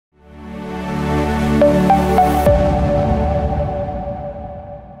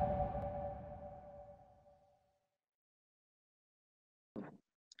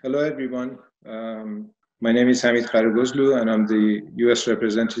Hello, everyone. My name is Hamid Gharagozloo, and I'm the U.S.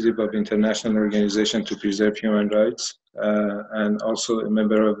 representative of the International Organization to Preserve Human Rights, and also a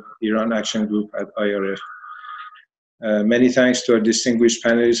member of Iran Action Group at IRF. Many thanks to our distinguished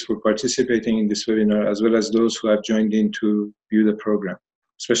panelists for participating in this webinar, as well as those who have joined in to view the program.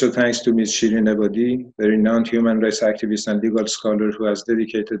 Special thanks to Ms. Shirin Ebadi, the renowned human rights activist and legal scholar who has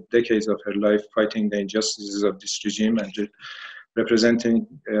dedicated decades of her life fighting the injustices of this regime and representing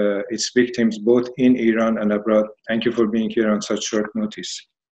its victims both in Iran and abroad. Thank you for being here on such short notice.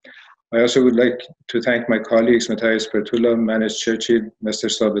 I also would like to thank my colleagues, Matthias Pertula, Manage Churchill, Mr.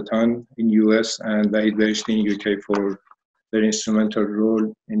 Sabetan in US, and Bahai in UK for their instrumental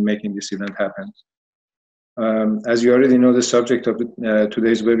role in making this event happen. As you already know, the subject of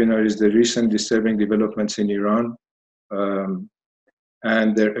today's webinar is the recent disturbing developments in Iran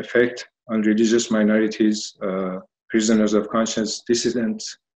and their effect on religious minorities, prisoners of conscience,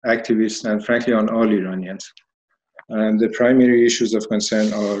 dissidents, activists, and frankly on all Iranians. And the primary issues of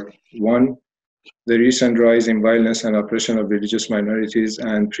concern are: one, the recent rise in violence and oppression of religious minorities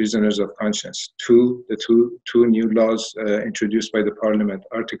and prisoners of conscience. Two, the two new laws introduced by the parliament,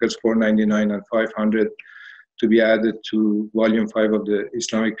 Articles 499 and 500, to be added to Volume 5 of the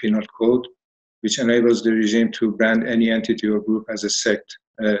Islamic Penal Code, which enables the regime to brand any entity or group as a sect,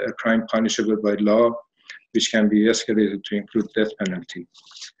 a crime punishable by law, which can be escalated to include death penalty.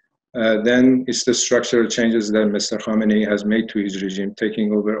 Then it's the structural changes that Mr. Khamenei has made to his regime,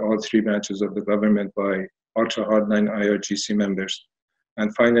 taking over all three branches of the government by ultra-hardline IRGC members.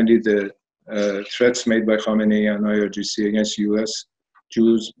 And finally, the threats made by Khamenei and IRGC against US,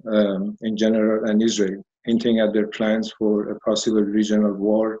 Jews in general, and Israel, hinting at their plans for a possible regional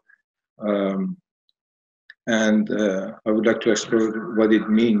war. I would like to explore what it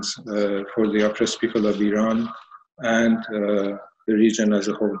means for the oppressed people of Iran and the region as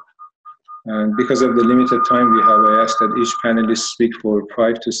a whole. And because of the limited time we have, I ask that each panelist speak for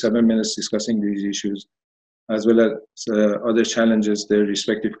 5 to 7 minutes discussing these issues, as well as other challenges their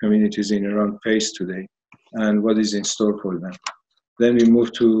respective communities in Iran face today, and what is in store for them. Then we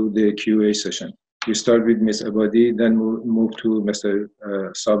move to the Q&A session. We start with Ms. Ebadi, then move to Mr.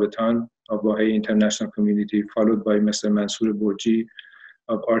 Sabetan of Bahai International Community, followed by Mr. Mansour Borji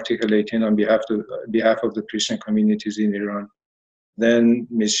of Article 18 on behalf of the Christian communities in Iran. Then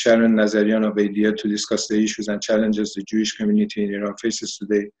Ms. Sharon Nazarian of ADL to discuss the issues and challenges the Jewish community in Iran faces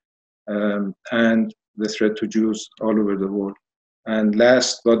today, and the threat to Jews all over the world. And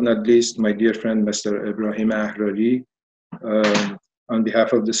last but not least, my dear friend, Mr. Ebrahim Ahrari, on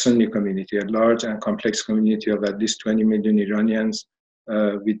behalf of the Sunni community, a large and complex community of at least 20 million Iranians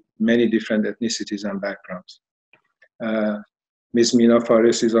with many different ethnicities and backgrounds. Ms. Mina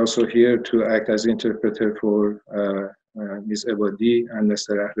Fares is also here to act as interpreter for Ms. Ebadi and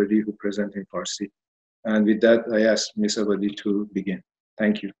Mr. Ahrari, who present in Farsi. And with that, I ask Ms. Ebadi to begin.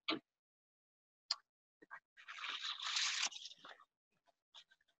 Thank you.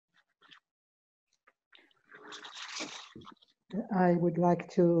 I would like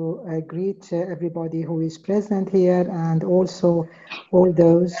to greet everybody who is present here, and also all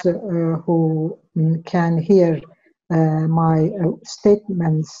those who can hear my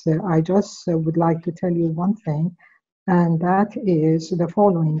statements. I just would like to tell you one thing, and that is the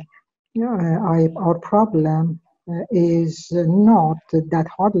following. Our problem is not that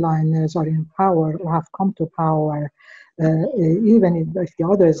hardliners are in power or have come to power. Even if the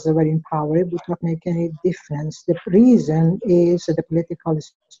others were in power, it would not make any difference. The reason is the political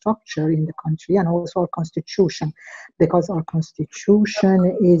structure in the country and also our constitution, because our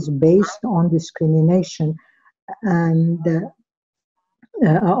constitution is based on discrimination, and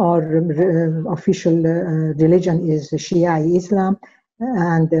our official religion is Shia Islam,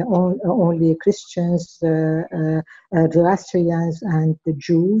 and only Christians, Zoroastrians, and the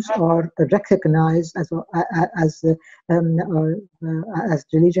Jews are recognized as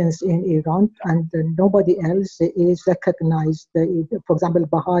religions in Iran, and nobody else is recognized. For example,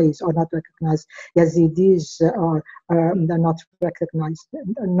 Baha'is are not recognized. Yazidis are not recognized.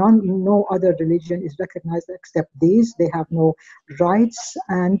 No other religion is recognized except these. They have no rights,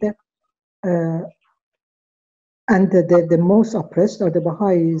 and the most oppressed are the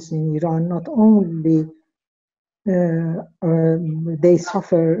Baha'is in Iran. Not only they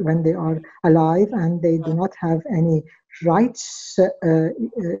suffer when they are alive, and they do not have any rights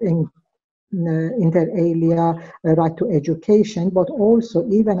inter alia, right to education, but also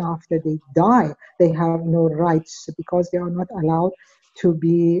even after they die, they have no rights because they are not allowed to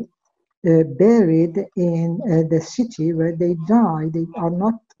be buried in the city where they die. They are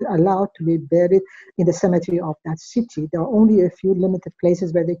not allowed to be buried in the cemetery of that city. There are only a few limited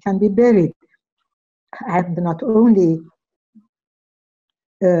places where they can be buried. And not only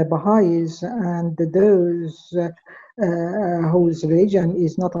Baha'is and those whose religion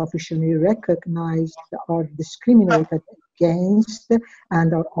is not officially recognized are discriminated against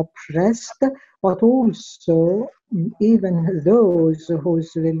and are oppressed, but also even those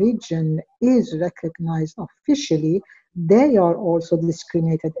whose religion is recognized officially, they are also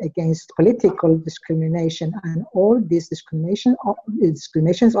discriminated against. Political discrimination, and all these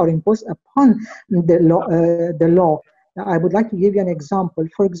discriminations are imposed upon the law. I would like to give you an example.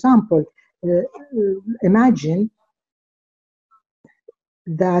 For example, imagine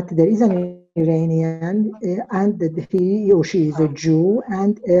that there is an Iranian and he or she is a Jew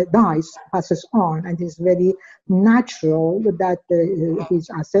and dies, passes on, and it's very natural that his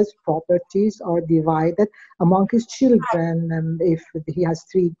assets, properties are divided among his children. If he has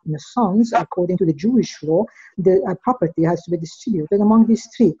 3 sons, according to the Jewish law, the property has to be distributed among these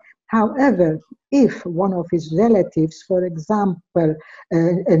 3. However, if one of his relatives, for example,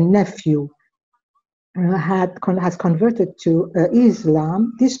 a nephew, has converted to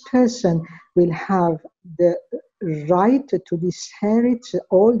Islam, this person will have the right to disinherit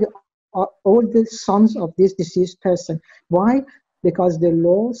all the sons of this deceased person. Why? Because the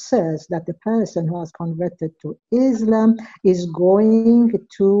law says that the person who has converted to Islam is going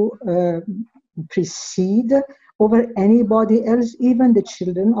to precede over anybody else, even the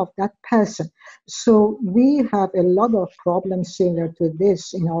children of that person. So we have a lot of problems similar to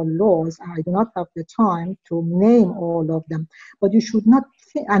this in our laws. I do not have the time to name all of them, but you should not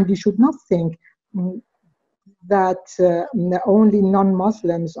think that only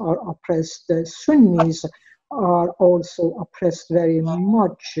non-Muslims are oppressed. Sunnis are also oppressed very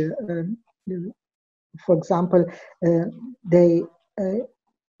much. For example, they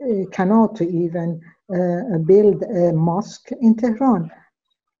cannot even build a mosque in Tehran.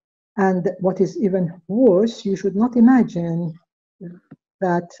 And what is even worse, you should not imagine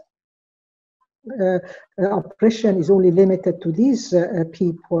that oppression is only limited to these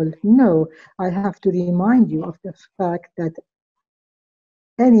people. No, I have to remind you of the fact that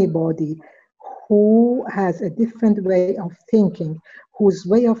anybody who has a different way of thinking, whose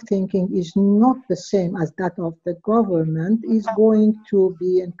way of thinking is not the same as that of the government, is going to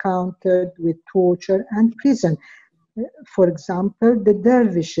be encountered with torture and prison. For example, the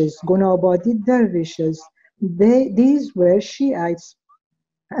dervishes, Gunabadi dervishes, these were Shiites,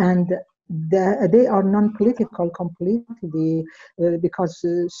 and they are non-political completely because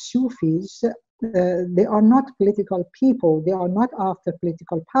Sufis, they are not political people, they are not after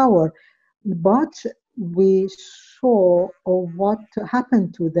political power. But we saw what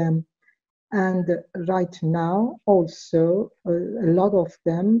happened to them. And right now, also, a lot of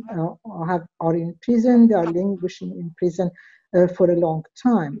them are in prison, they are languishing in prison for a long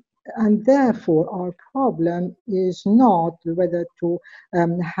time. And therefore, our problem is not whether to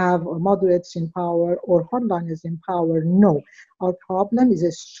have moderates in power or hardliners in power. No, our problem is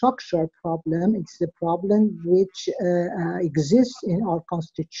a structural problem. It's a problem which exists in our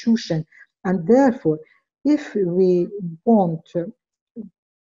constitution. And therefore, if we want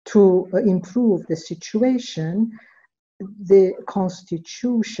to improve the situation, the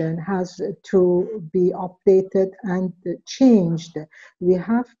constitution has to be updated and changed. We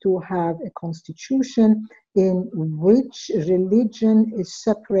have to have a constitution in which religion is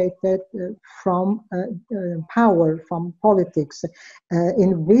separated from power, from politics,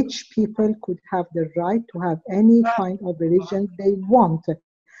 in which people could have the right to have any kind of religion they want.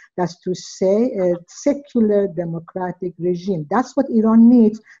 That's to say, a secular democratic regime. That's what Iran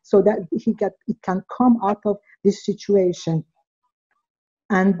needs, so that it can come out of this situation.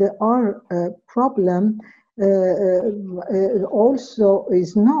 And our problem also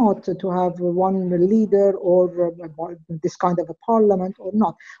is not to have one leader or this kind of a parliament or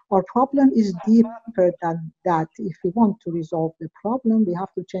not. Our problem is deeper than that. If we want to resolve the problem, we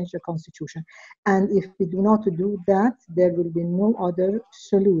have to change the constitution. And if we do not do that, there will be no other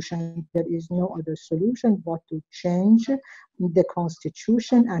solution. There is no other solution but to change the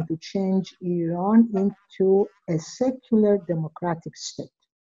constitution and to change Iran into a secular democratic state.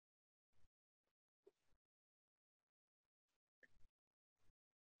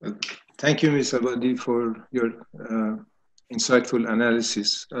 Thank you, Ms. Ebadi, for your insightful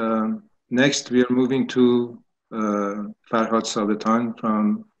analysis. Next, we are moving to Farhad Sabetan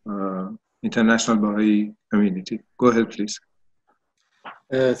from International Baha'i Community. Go ahead, please.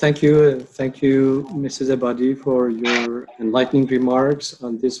 Thank you. Thank you, Mrs. Ebadi, for your enlightening remarks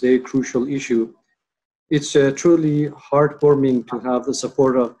on this very crucial issue. It's truly heartwarming to have the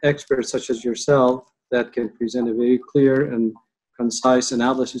support of experts such as yourself that can present a very clear and concise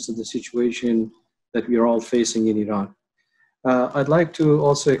analysis of the situation that we are all facing in Iran. I'd like to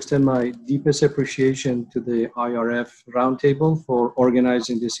also extend my deepest appreciation to the IRF Roundtable for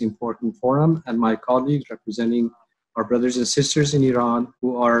organizing this important forum, and my colleagues representing our brothers and sisters in Iran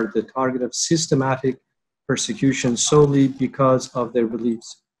who are the target of systematic persecution solely because of their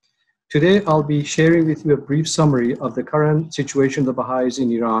beliefs. Today, I'll be sharing with you a brief summary of the current situation of the Baha'is in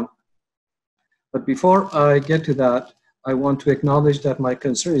Iran. But before I get to that, I want to acknowledge that my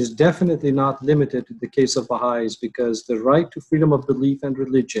concern is definitely not limited to the case of Baha'is, because the right to freedom of belief and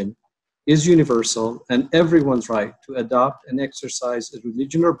religion is universal, and everyone's right to adopt and exercise a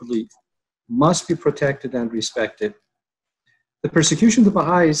religion or belief must be protected and respected. The persecution of the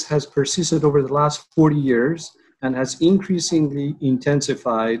Baha'is has persisted over the last 40 years and has increasingly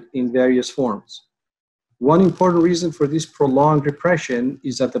intensified in various forms. One important reason for this prolonged repression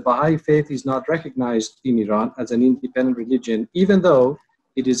is that the Baha'i faith is not recognized in Iran as an independent religion, even though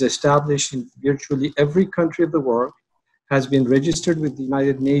it is established in virtually every country of the world, has been registered with the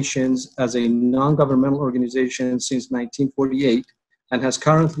United Nations as a non-governmental organization since 1948, and has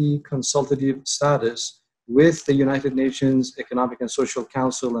currently consultative status with the United Nations Economic and Social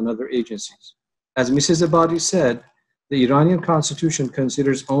Council and other agencies. As Mrs. Ebadi said, the Iranian constitution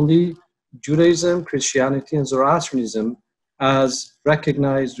considers only Judaism, Christianity, and Zoroastrianism as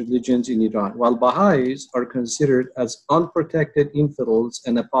recognized religions in Iran, while Baha'is are considered as unprotected infidels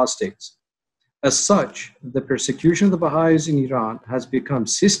and apostates. As such, the persecution of the Baha'is in Iran has become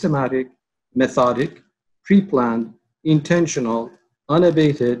systematic, methodic, pre-planned, intentional,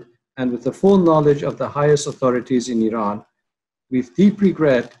 unabated, and with the full knowledge of the highest authorities in Iran. With deep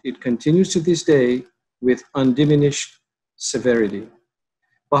regret, it continues to this day with undiminished severity.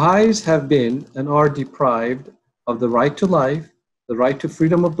 Baha'is have been and are deprived of the right to life, the right to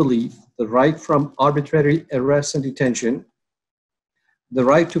freedom of belief, the right from arbitrary arrest and detention, the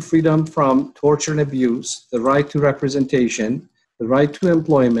right to freedom from torture and abuse, the right to representation, the right to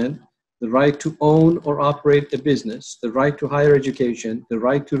employment, the right to own or operate a business, the right to higher education, the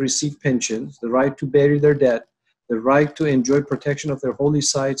right to receive pensions, the right to bury their dead, the right to enjoy protection of their holy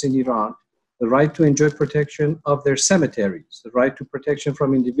sites in Iran, the right to enjoy protection of their cemeteries, the right to protection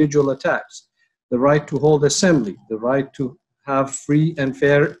from individual attacks, the right to hold assembly, the right to have free and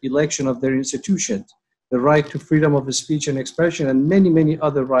fair election of their institutions, the right to freedom of speech and expression, and many, many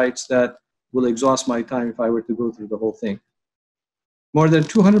other rights that will exhaust my time if I were to go through the whole thing. More than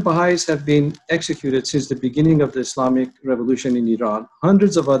 200 Baha'is have been executed since the beginning of the Islamic Revolution in Iran.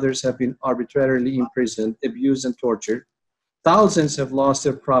 Hundreds of others have been arbitrarily imprisoned, abused, and tortured. Thousands have lost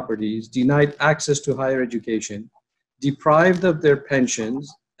their properties, denied access to higher education, deprived of their pensions,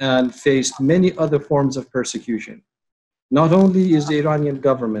 and faced many other forms of persecution. Not only is the Iranian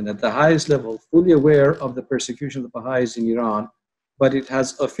government at the highest level fully aware of the persecution of the Baha'is in Iran, but it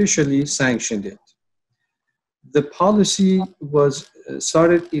has officially sanctioned it. The policy was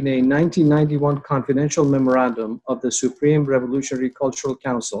started in a 1991 confidential memorandum of the Supreme Revolutionary Cultural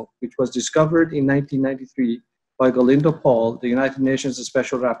Council, which was discovered in 1993 by Galindo Paul, the United Nations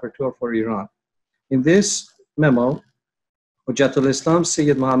Special Rapporteur for Iran. In this memo, Hujjatul Islam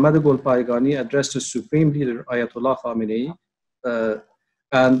Sayyid Muhammad Golpaigani addressed the Supreme Leader Ayatollah Khamenei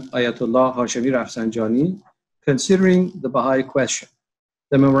and Ayatollah Hashemi Rafsanjani considering the Baha'i question.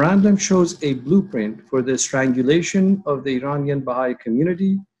 The memorandum shows a blueprint for the strangulation of the Iranian Baha'i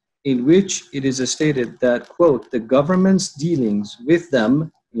community, in which it is stated that, quote, the government's dealings with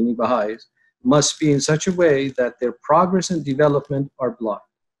them, meaning Baha'is, must be in such a way that their progress and development are blocked.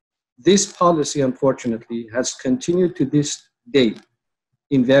 This policy, unfortunately, has continued to this date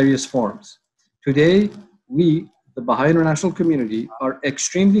in various forms. Today, we, the Baha'i international community, are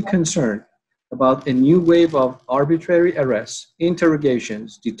extremely concerned about a new wave of arbitrary arrests,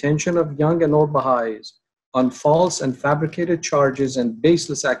 interrogations, detention of young and old Baha'is on false and fabricated charges and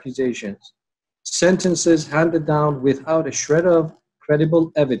baseless accusations, sentences handed down without a shred of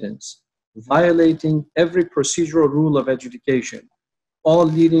credible evidence, violating every procedural rule of adjudication, all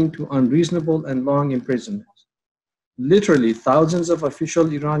leading to unreasonable and long imprisonments. Literally, thousands of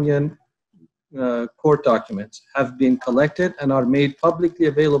official Iranian court documents have been collected and are made publicly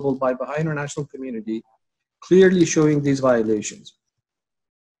available by Baha'i international community, clearly showing these violations.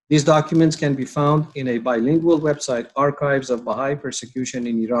 These documents can be found in a bilingual website, Archives of Baha'i Persecution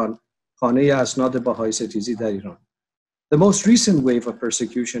in Iran, Khaneh Asnad Baha'i Setizi dar Iran. The most recent wave of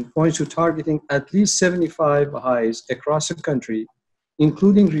persecution points to targeting at least 75 Baha'is across the country,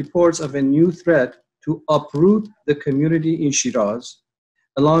 including reports of a new threat to uproot the community in Shiraz,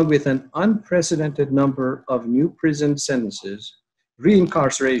 along with an unprecedented number of new prison sentences,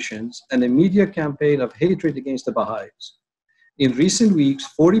 reincarcerations, and a media campaign of hatred against the Baha'is. In recent weeks,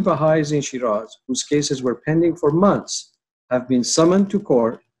 40 Baha'is in Shiraz, whose cases were pending for months, have been summoned to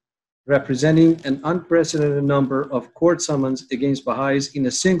court, representing an unprecedented number of court summons against Baha'is in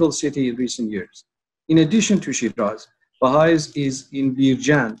a single city in recent years. In addition to Shiraz, Baha'is in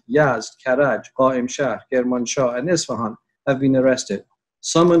Birjan, Yazd, Karaj, Qa'im Shah, Kermanshah, and Isfahan have been arrested,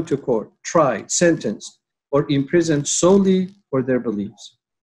 summoned to court, tried, sentenced, or imprisoned solely for their beliefs.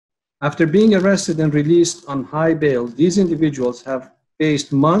 After being arrested and released on high bail, these individuals have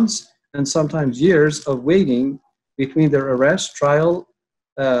faced months and sometimes years of waiting between their arrest, trial,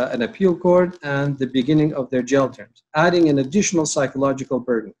 an appeal court, and the beginning of their jail terms, adding an additional psychological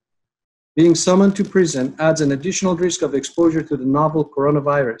burden. Being summoned to prison adds an additional risk of exposure to the novel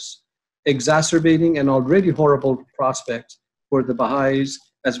coronavirus, exacerbating an already horrible prospect for the Baha'is,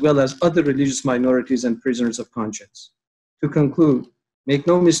 as well as other religious minorities and prisoners of conscience. To conclude, make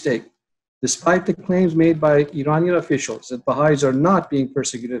no mistake, despite the claims made by Iranian officials that Baha'is are not being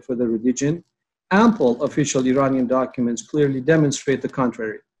persecuted for their religion, ample official Iranian documents clearly demonstrate the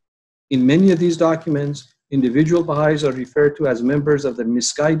contrary. In many of these documents, individual Baha'is are referred to as members of the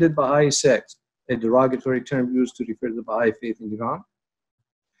misguided Baha'i sect, a derogatory term used to refer to the Baha'i faith in Iran,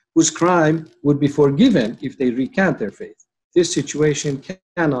 whose crime would be forgiven if they recant their faith. This situation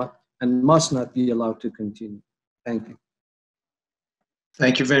cannot and must not be allowed to continue. Thank you.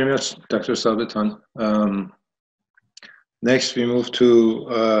 Thank you very much, Dr. Sabetan. Next, we move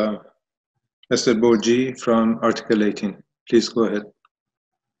to Mr. Borji from Article 18. Please go ahead.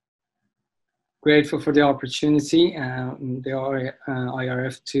 Grateful for the opportunity, the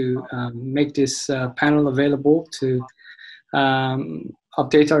IRF, to make this panel available to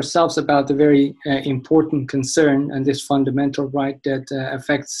update ourselves about the very important concern and this fundamental right that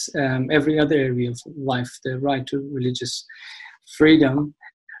affects every other area of life, the right to religious freedom.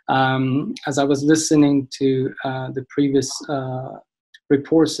 As I was listening to the previous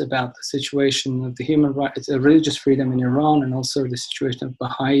reports about the situation of the human rights, religious freedom in Iran, and also the situation of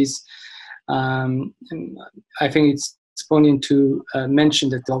Baha'is, I think it's poignant to mention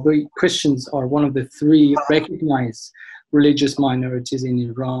that although Christians are one of the three recognized religious minorities in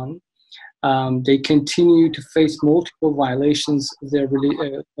Iran, they continue to face multiple violations of their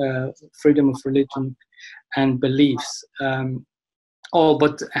freedom of religion and beliefs. All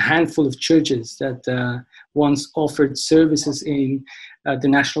but a handful of churches that once offered services in the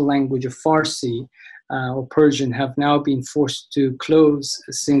national language of Farsi or Persian have now been forced to close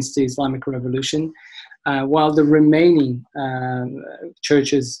since the Islamic Revolution, while the remaining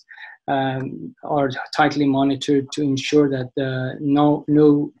churches are tightly monitored to ensure that no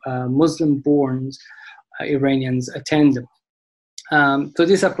Muslim-born Iranians attend them. So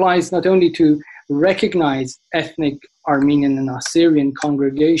this applies not only to recognized ethnic Armenian and Assyrian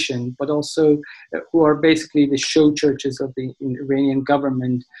congregation, but also who are basically the show churches of the Iranian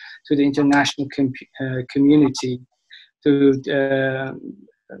government to the international community to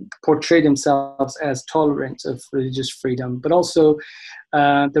portray themselves as tolerant of religious freedom, but also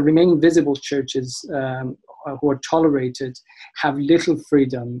the remaining visible churches who are tolerated have little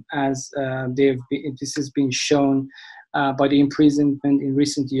freedom, as this has been shown by the imprisonment in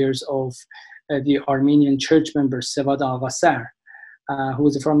recent years of the Armenian church member Sevad Aghasar, who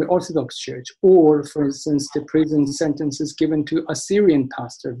was from the Orthodox Church, or, for instance, the prison sentences given to Assyrian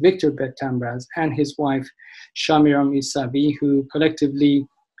pastor Victor Bet-Tamraz and his wife Shamiram Isavi, who collectively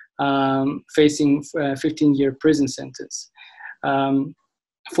facing a 15-year prison sentence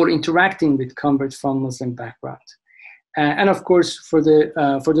for interacting with converts from Muslim background. And of course, for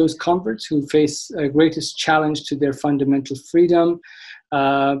those converts who face greatest challenge to their fundamental freedom,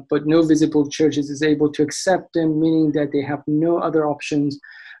 but no visible churches is able to accept them, meaning that they have no other options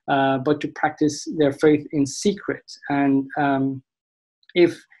but to practice their faith in secret. And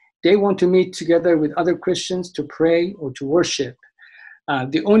if they want to meet together with other Christians to pray or to worship,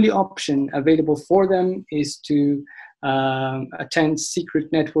 the only option available for them is to attend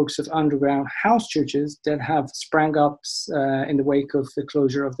secret networks of underground house churches that have sprang up in the wake of the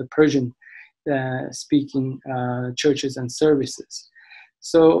closure of the Persian speaking churches and services.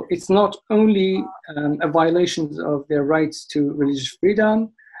 So it's not only a violation of their rights to religious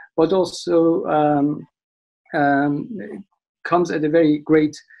freedom, but also comes at a very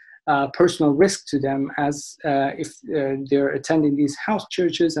great personal risk to them, as if they're attending these house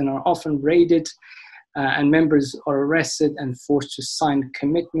churches and are often raided, and members are arrested and forced to sign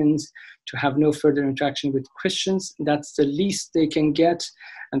commitments to have no further interaction with Christians. That's the least they can get,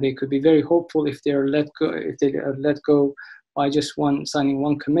 and they could be very hopeful if they are let go by just signing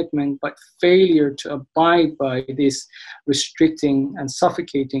one commitment, but failure to abide by these restricting and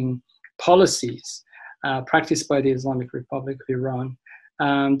suffocating policies practiced by the Islamic Republic of Iran.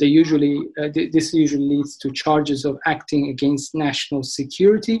 This usually leads to charges of acting against national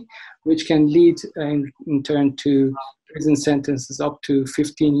security, which can lead in turn to prison sentences up to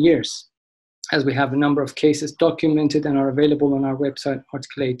 15 years, as we have a number of cases documented and are available on our website,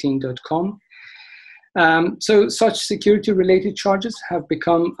 article18.com. So such security-related charges have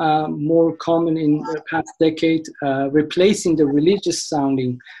become more common in the past decade, replacing the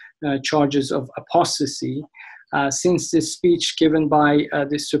religious-sounding charges of apostasy. Since this speech given by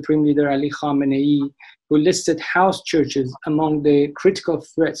the Supreme Leader Ali Khamenei, who listed house churches among the critical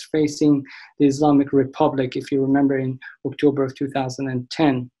threats facing the Islamic Republic, if you remember, in October of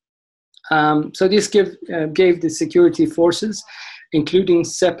 2010. So this gave the security forces, including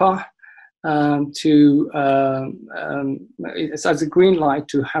Sepah, as a green light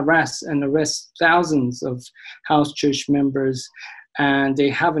to harass and arrest thousands of house church members, and they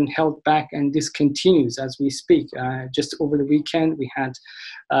haven't held back, and this continues as we speak. Just over the weekend, we had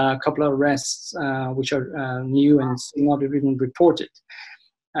a couple of arrests, which are new and not even reported.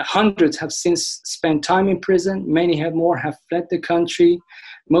 Hundreds have since spent time in prison. Many more have fled the country,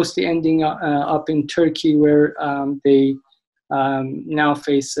 mostly ending up in Turkey, where they now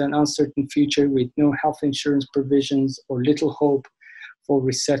face an uncertain future with no health insurance provisions or little hope for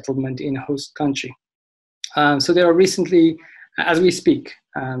resettlement in a host country. So there are recently, as we speak,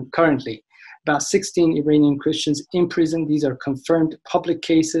 currently, about 16 Iranian Christians in prison. These are confirmed public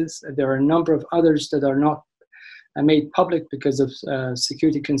cases. There are a number of others that are not made public because of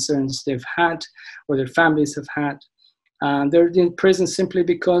security concerns they've had or their families have had. They're in prison simply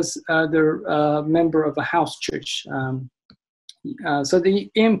because they're a member of a house church. So the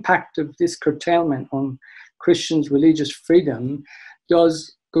impact of this curtailment on Christians' religious freedom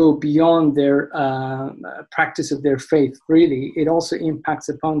does go beyond their practice of their faith, really. It also impacts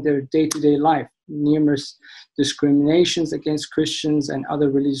upon their day-to-day life. Numerous discriminations against Christians and other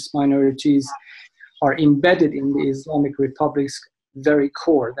religious minorities are embedded in the Islamic Republic's very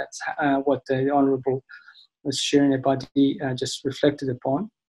core. That's what the Honorable Shirin Ebadi just reflected upon.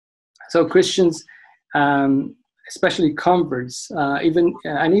 So Christians, especially converts, even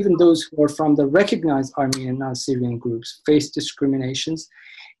those who are from the recognized Armenian non-Syrian groups, face discriminations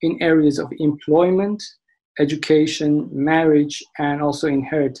in areas of employment, education, marriage, and also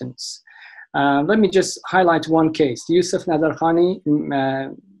inheritance. Let me just highlight one case. Yusuf Nadarkhani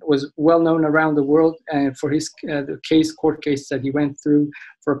was well known around the world for his court case that he went through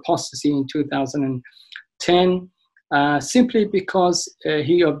for apostasy in 2010. Simply because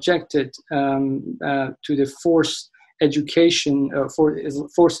he objected to the forced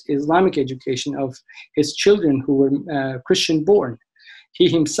Islamic education of his children who were Christian born. He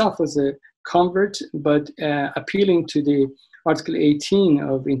himself was a convert, but appealing to the Article 18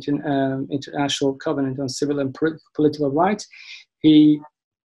 of International Covenant on Civil and Political Rights, he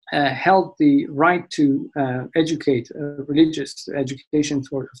held the right to educate, religious education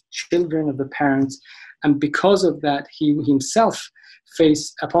for children of the parents. And because of that, he himself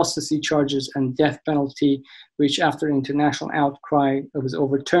faced apostasy charges and death penalty, which after international outcry was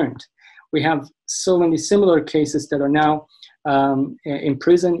overturned. We have so many similar cases that are now in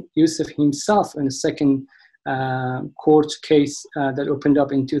prison. Yusuf himself, in a second court case that opened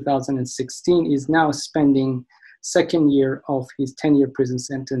up in 2016, is now spending second year of his 10-year prison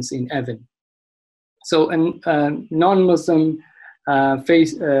sentence in Evin. So non-Muslims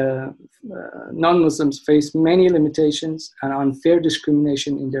face many limitations and unfair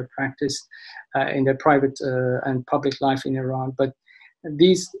discrimination in their practice, in their private and public life in Iran. But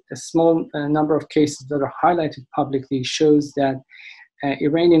these small number of cases that are highlighted publicly shows that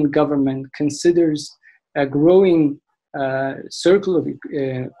Iranian government considers a growing circle of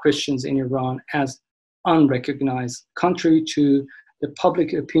Christians in Iran as unrecognized, contrary to the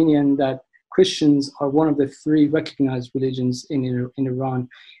public opinion that Christians are one of the three recognized religions in Iran.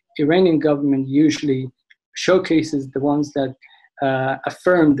 Iranian government usually showcases the ones that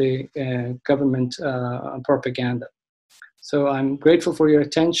affirm the government propaganda. So I'm grateful for your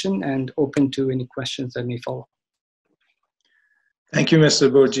attention and open to any questions that may follow. Thank you, Mr.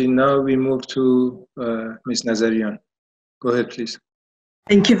 Borji. Now we move to Ms. Nazarian. Go ahead, please.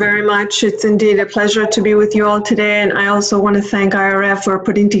 Thank you very much. It's indeed a pleasure to be with you all today. And I also want to thank IRF for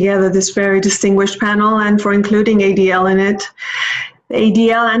putting together this very distinguished panel and for including ADL in it. The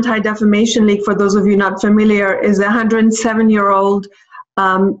ADL, Anti-Defamation League, for those of you not familiar, is a 107-year-old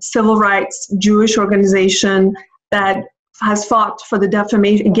civil rights Jewish organization that has fought for the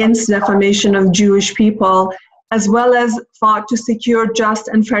against defamation of Jewish people as well as fought to secure just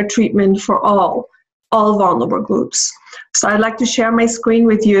and fair treatment for all vulnerable groups. So I'd like to share my screen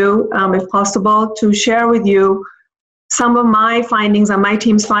with you, if possible, to share with you some of my findings and my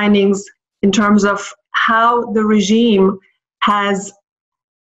team's findings in terms of how the regime has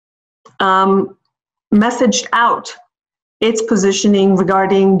messaged out its positioning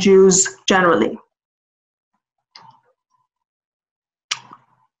regarding Jews generally.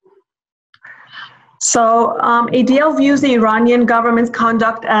 So ADL views the Iranian government's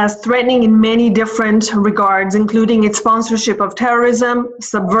conduct as threatening in many different regards, including its sponsorship of terrorism,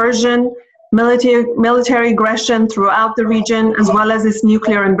 subversion, military aggression throughout the region, as well as its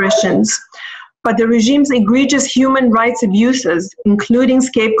nuclear ambitions. But the regime's egregious human rights abuses, including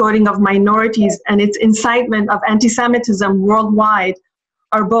scapegoating of minorities and its incitement of anti-Semitism worldwide,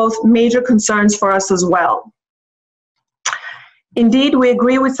 are both major concerns for us as well. Indeed, we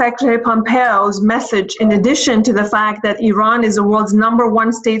agree with Secretary Pompeo's message. In addition to the fact that Iran is the world's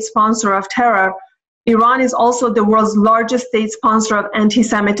 #1 state sponsor of terror, Iran is also the world's largest state sponsor of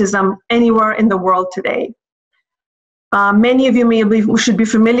anti-Semitism anywhere in the world today. Many of you should be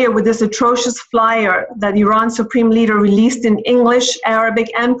familiar with this atrocious flyer that Iran's supreme leader released in English,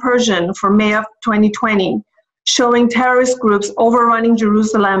 Arabic, and Persian for May of 2020, showing terrorist groups overrunning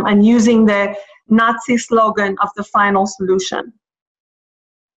Jerusalem and using the Nazi slogan of the final solution.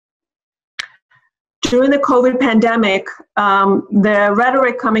 During the COVID pandemic, the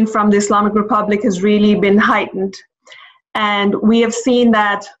rhetoric coming from the Islamic Republic has really been heightened. And we have seen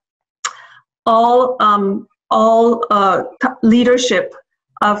that all leadership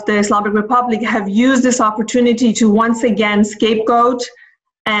of the Islamic Republic have used this opportunity to once again scapegoat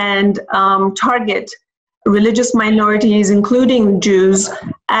and target religious minorities, including Jews,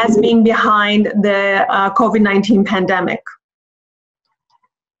 as being behind the COVID-19 pandemic.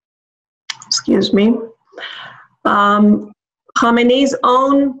 Excuse me. Khamenei's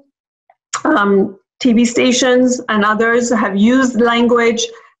own TV stations and others have used language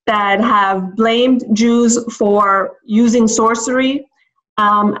that have blamed Jews for using sorcery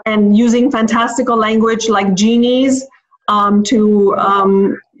and using fantastical language like genies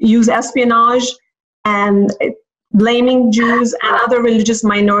to use espionage, and blaming Jews and other religious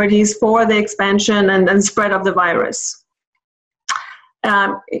minorities for the expansion and spread of the virus.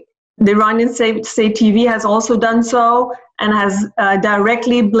 The Iranian state TV has also done so and has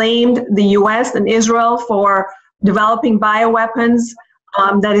directly blamed the US and Israel for developing bioweapons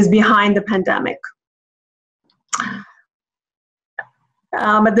that is behind the pandemic.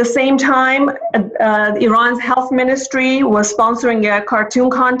 At the same time, Iran's health ministry was sponsoring a cartoon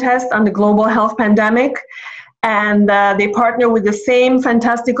contest on the global health pandemic, and they partner with the same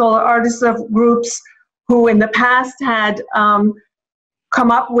fantastical artists of groups who in the past had come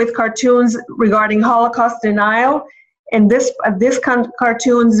up with cartoons regarding Holocaust denial. And this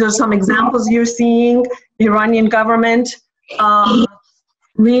cartoons, there's some examples you're seeing. The Iranian government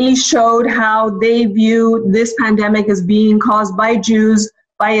really showed how they view this pandemic as being caused by Jews,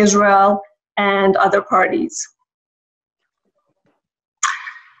 by Israel, and other parties.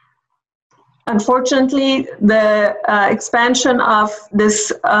 Unfortunately, the expansion of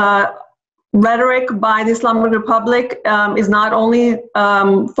this rhetoric by the Islamic Republic is not only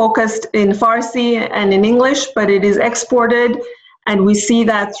focused in Farsi and in English, but it is exported, and we see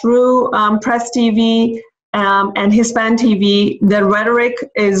that through Press TV and Hispan TV, the rhetoric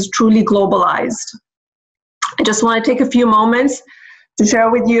is truly globalized. I just want to take a few moments to share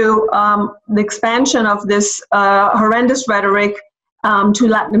with you the expansion of this horrendous rhetoric to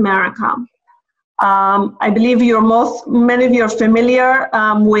Latin America. I believe many of you are familiar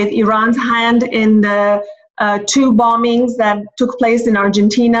with Iran's hand in the two bombings that took place in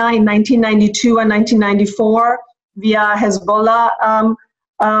Argentina in 1992 and 1994 via Hezbollah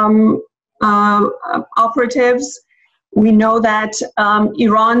operatives. We know that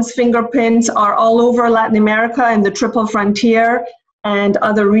Iran's fingerprints are all over Latin America in the Triple Frontier and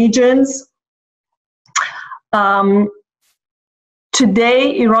other regions.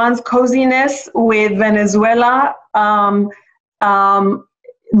 Today, Iran's coziness with Venezuela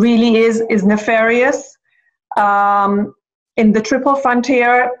really is nefarious. In the Triple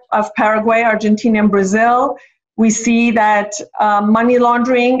Frontier of Paraguay, Argentina, and Brazil, we see that money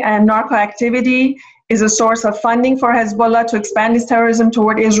laundering and narco activity is a source of funding for Hezbollah to expand its terrorism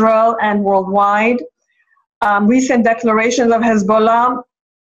toward Israel and worldwide. Recent declarations of Hezbollah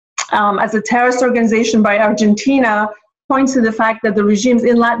as a terrorist organization by Argentina points to the fact that the regimes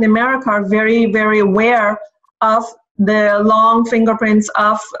in Latin America are very, very aware of the long fingerprints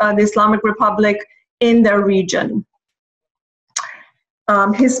of the Islamic Republic in their region.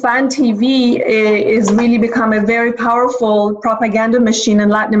 Hispan TV is really become a very powerful propaganda machine in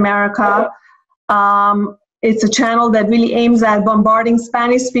Latin America. It's a channel that really aims at bombarding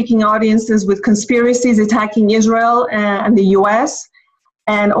Spanish-speaking audiences with conspiracies attacking Israel and the US.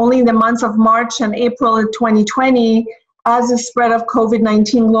 And only in the months of March and April of 2020, as the spread of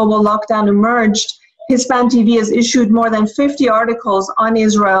COVID-19 global lockdown emerged, Hispan TV has issued more than 50 articles on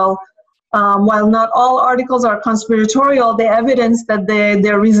Israel. While not all articles are conspiratorial, they evidence that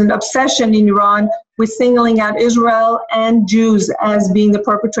there is an obsession in Iran with singling out Israel and Jews as being the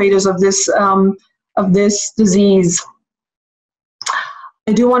perpetrators of this disease.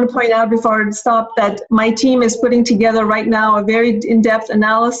 I do want to point out before I stop that my team is putting together right now a very in-depth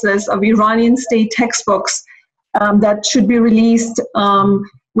analysis of Iranian state textbooks that should be released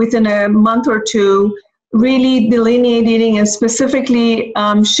within a month or two, really delineating and specifically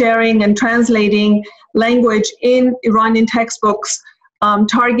sharing and translating language in Iranian textbooks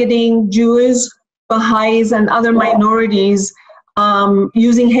targeting Jews, Baha'is, and other minorities,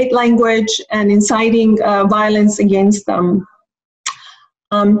 using hate language and inciting violence against them.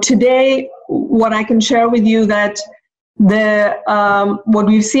 Today, what I can share with you that what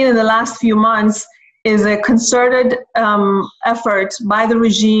we've seen in the last few months is a concerted effort by the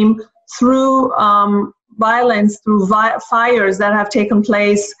regime through violence, through fires that have taken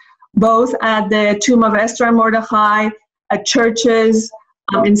place both at the tomb of Esther and Mordechai, at churches,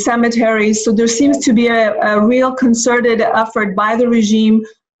 in cemeteries. So there seems to be a real concerted effort by the regime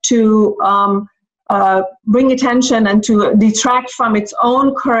to bring attention and to detract from its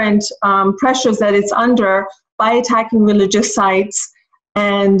own current pressures that it's under by attacking religious sites.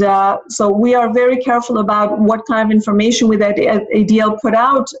 And so we are very careful about what kind of information that ADL put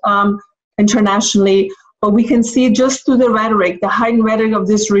out internationally, but we can see just through the rhetoric, the heightened rhetoric of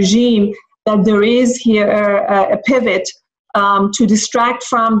this regime, that there is here a pivot to distract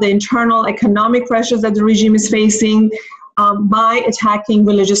from the internal economic pressures that the regime is facing by attacking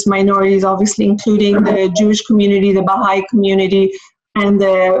religious minorities, obviously including the Jewish community, the Baha'i community, and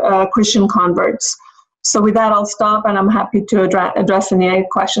the Christian converts. So with that, I'll stop, and I'm happy to address any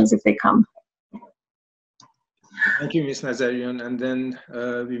questions if they come. Thank you, Ms. Nazarian. And then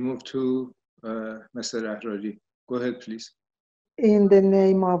we move to Mr. Ahrari. Go ahead, please. In the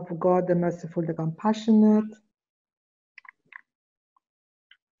name of God, the merciful, the compassionate.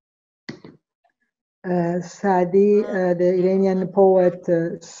 Sadi, the Iranian poet,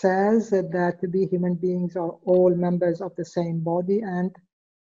 says that we human beings are all members of the same body, and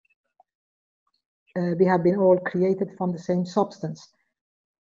we have been all created from the same substance.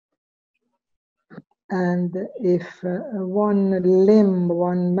 And if one limb,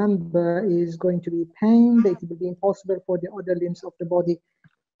 one member is going to be pained, it will be impossible for the other limbs of the body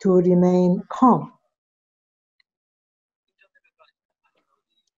to remain calm.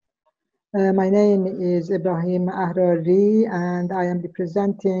 My name is Ebrahim Ahrari, and I am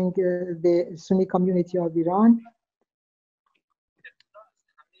representing the Sunni community of Iran.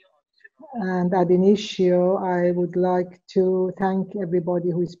 And ad initio, I would like to thank everybody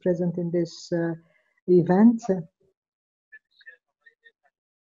who is present in this event,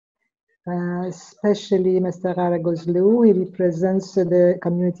 especially Mr. Gharagozloo. He represents the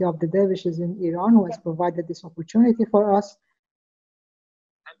community of the dervishes in Iran, who has provided this opportunity for us.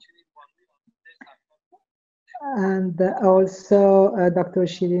 And also Dr.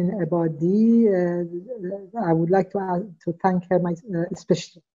 Shirin Ebadi. I would like to thank her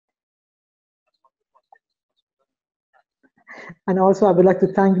especially. And also I would like to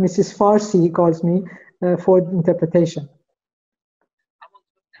thank Mrs. Farsi, he calls me, for interpretation.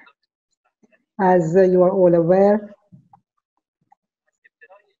 As you are all aware,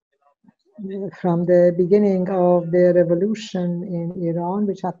 from the beginning of the revolution in Iran,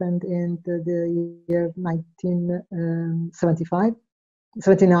 which happened in the year 1979,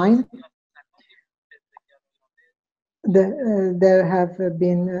 there have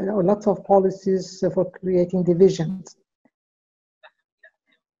been lots of policies for creating divisions.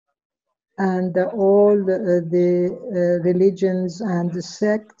 And all the religions and the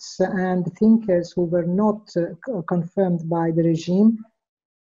sects and thinkers who were not confirmed by the regime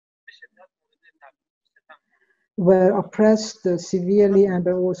were oppressed severely and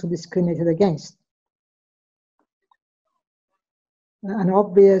were also discriminated against. An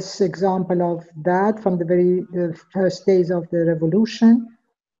obvious example of that from the very first days of the revolution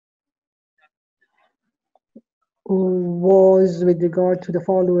was with regard to the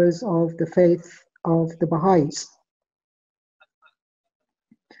followers of the faith of the Baha'is.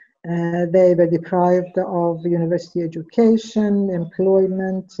 They were deprived of university education,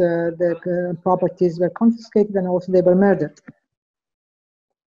 employment, their properties were confiscated, and also they were murdered.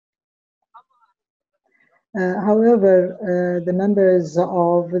 However, the members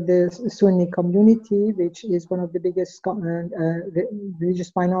of the Sunni community, which is one of the biggest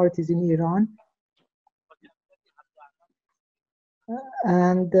religious minorities in Iran,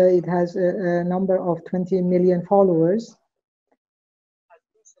 and it has a number of 20 million followers,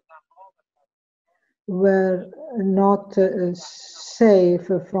 were not safe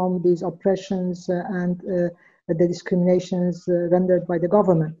from these oppressions and the discriminations rendered by the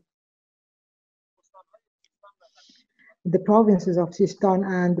government. The provinces of Sistan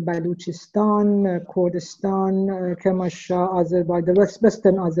and Baluchistan, Kurdistan, Kermanshah, Azerbaijan,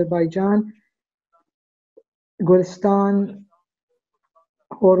 Western Azerbaijan, Gulistan,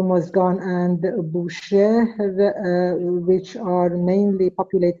 Hormozgan, and Bushehr, which are mainly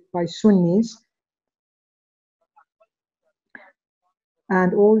populated by Sunnis,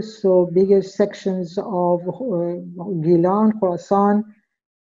 and also bigger sections of Gilan, Khorasan,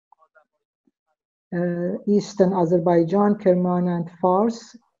 Eastern Azerbaijan, Kerman, and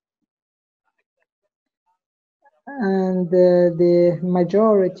Fars. And the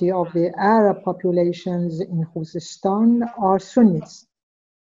majority of the Arab populations in Khuzestan are Sunnis.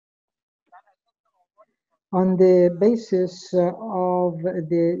 On the basis of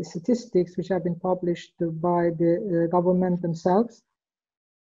the statistics which have been published by the government themselves,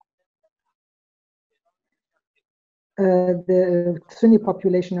 the Sunni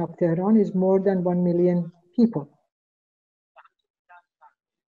population of Tehran is more than 1 million people,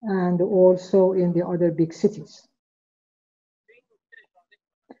 and also in the other big cities.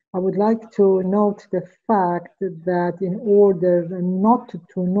 I would like to note the fact that in order not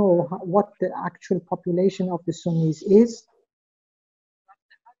to know what the actual population of the Sunnis is,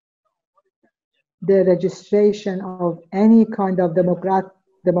 the registration of any kind of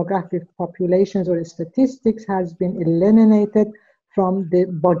demographic populations or statistics has been eliminated from the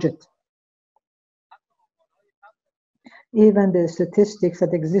budget. Even the statistics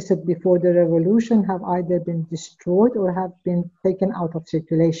that existed before the revolution have either been destroyed or have been taken out of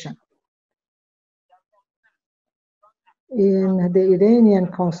circulation. In the Iranian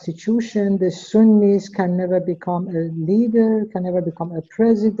constitution, the Sunnis can never become a leader, can never become a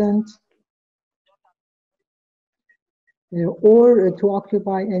president, or to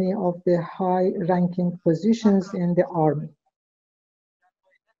occupy any of the high-ranking positions in the army.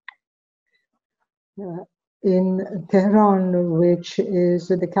 In Tehran, which is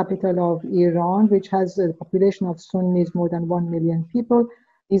the capital of Iran, which has a population of Sunnis more than 1 million people,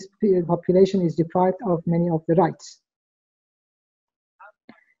 this population is deprived of many of the rights.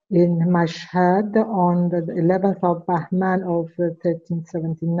 In Mashhad, on the 11th of Bahman of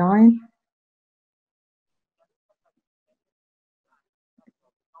 1379,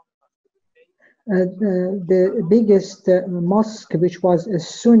 the biggest mosque, which was a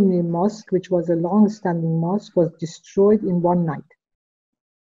Sunni mosque, which was a long-standing mosque, was destroyed in one night.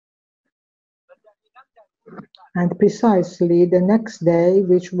 And precisely the next day,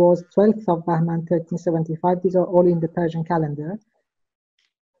 which was 12th of Bahman 1375, these are all in the Persian calendar,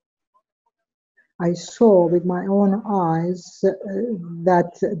 I saw with my own eyes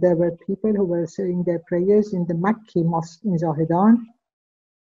that there were people who were saying their prayers in the Makki mosque in Zahedan.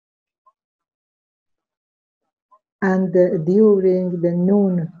 And during the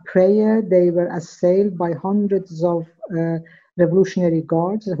noon prayer, they were assailed by hundreds of revolutionary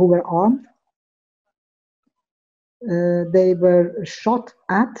guards who were armed. They were shot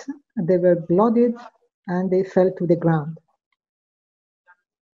at, they were bloodied, and they fell to the ground.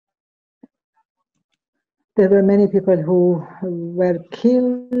 There were many people who were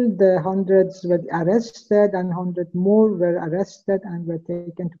killed, hundreds were arrested, and 100 more were arrested and were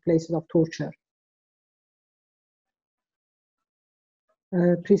taken to places of torture.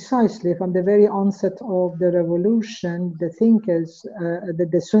 Precisely from the very onset of the revolution, the thinkers,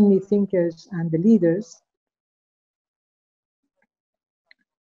 the Sunni thinkers and the leaders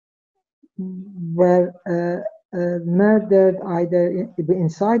were murdered either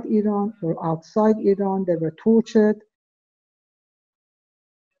inside Iran or outside Iran. They were tortured.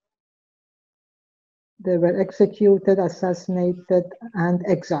 They were executed, assassinated, and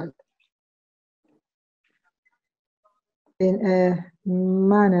exiled in a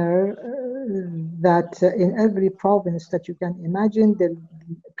manner that in every province that you can imagine, the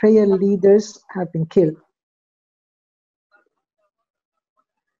prayer leaders have been killed.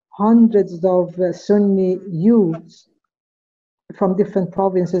 Hundreds of Sunni youths from different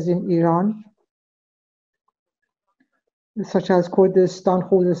provinces in Iran, such as Kurdistan,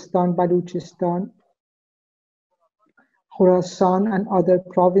 Khuzestan, Baluchistan, Khorasan, and other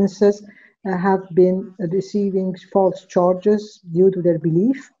provinces, have been receiving false charges due to their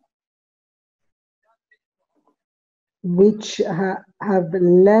belief. which have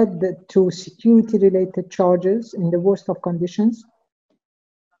led to security-related charges in the worst of conditions,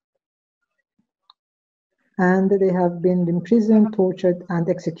 and they have been imprisoned, tortured, and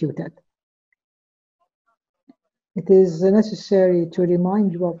executed. It is necessary to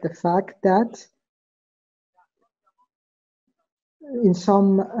remind you of the fact that in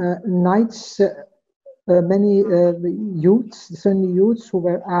some nights, many youths, Sunni youths who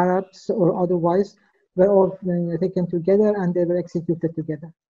were Arabs or otherwise, were all taken together and they were executed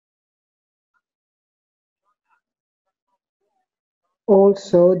together.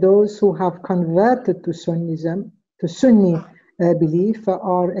 Also, those who have converted to Sunnism, to Sunni belief,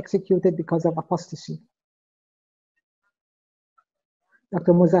 are executed because of apostasy.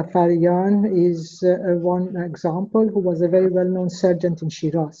 Dr. Muzaffarian is one example, who was a very well-known surgeon in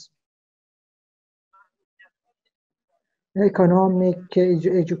Shiraz. Economic,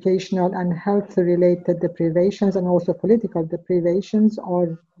 educational, and health-related deprivations and also political deprivations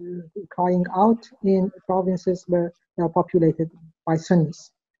are crying out in provinces where they are populated by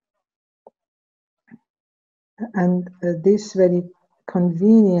Sunnis. And this very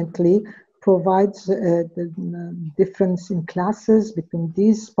conveniently provides the difference in classes between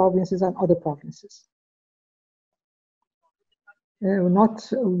these provinces and other provinces. Not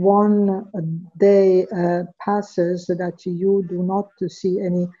one day passes that you do not see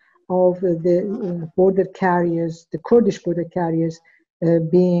any of the border carriers, the Kurdish border carriers,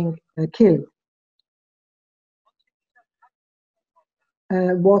 being killed.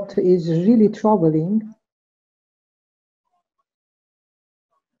 What is really troubling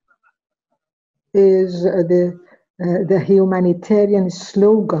is the humanitarian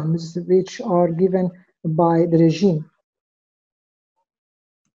slogans which are given by the regime.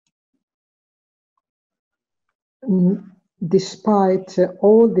 Despite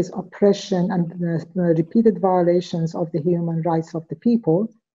all this oppression and repeated violations of the human rights of the people,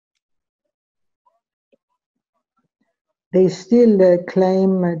 they still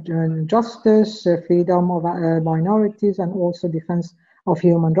claim justice, freedom of minorities, and also defense of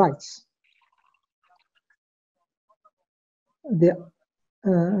human rights. The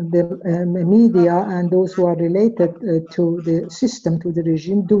media and those who are related to the system, to the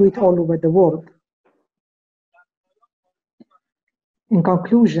regime, do it all over the world. In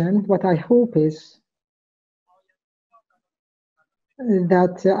conclusion, what I hope is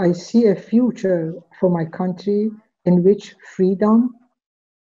that I see a future for my country in which freedom,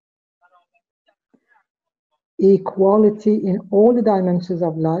 equality in all the dimensions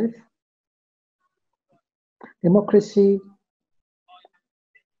of life, democracy,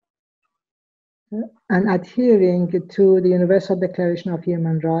 and adhering to the Universal Declaration of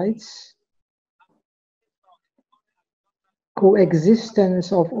Human Rights,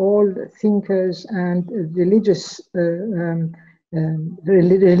 coexistence of all thinkers and religions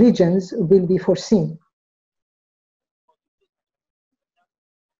will be foreseen.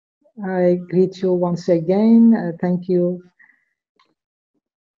 I greet you once again. Thank you.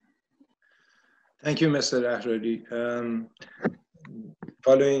 Thank you, Mr. Ahrari.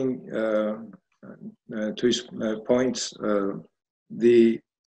 Following to his points, the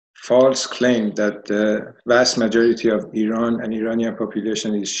false claim that the vast majority of Iran and Iranian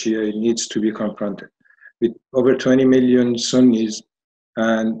population is Shia needs to be confronted. With over 20 million Sunnis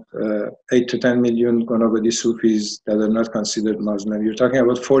and 8 to 10 million Gonabadi Sufis that are not considered Muslim, you're talking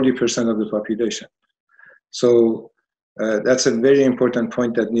about 40% of the population. So that's a very important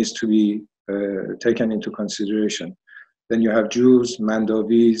point that needs to be taken into consideration. Then you have Jews,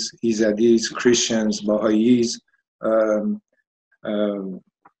 Mandawis, Izadis, Christians, Baha'is.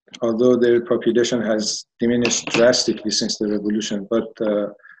 Although their population has diminished drastically since the revolution, but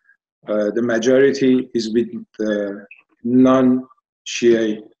the majority is with the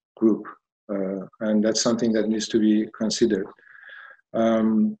non-Shia group, and that's something that needs to be considered.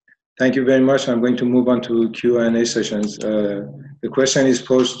 Thank you very much. I'm going to move on to Q&A sessions. The question is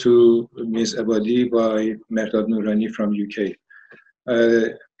posed to Ms. Ebadi by Mehrdad Noorani from UK.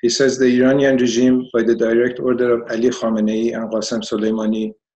 He says the Iranian regime, by the direct order of Ali Khamenei and Qasem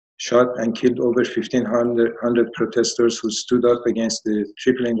Soleimani, shot and killed over 1,500 protesters who stood up against the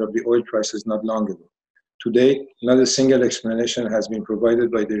tripling of the oil prices not long ago. To date, not a single explanation has been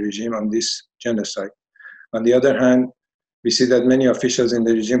provided by the regime on this genocide. On the other hand, we see that many officials in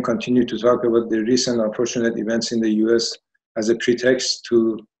the regime continue to talk about the recent unfortunate events in the US as a pretext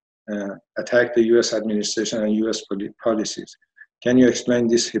to attack the US administration and US policies. Can you explain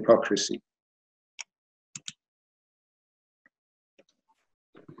this hypocrisy?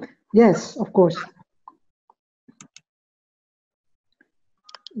 Yes, of course.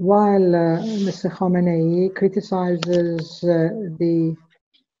 while Mr. Khamenei criticizes the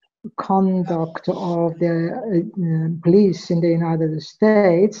conduct of the police in the United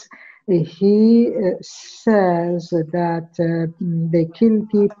States, he says that they kill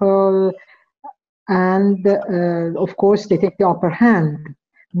people and, of course, they take the upper hand.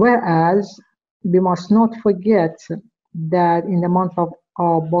 Whereas we must not forget that in the month of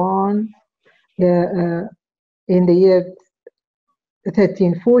Aban, in the year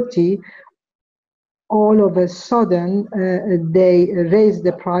 1340, all of a sudden they raised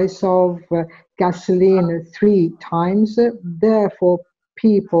the price of gasoline 3 times. Therefore,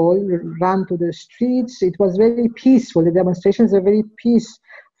 people ran to the streets. It was very peaceful. The demonstrations are very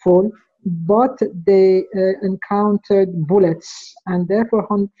peaceful, but they encountered bullets, and therefore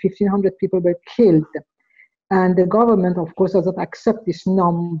 1,500 people were killed. And the government, of course, does not accept this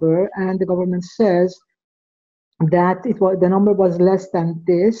number, and the government says that the number was less than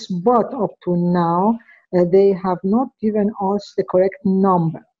this, but up to now, they have not given us the correct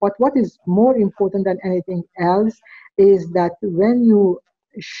number. But what is more important than anything else is that when you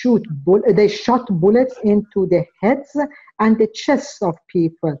shoot, they shot bullets into the heads and the chests of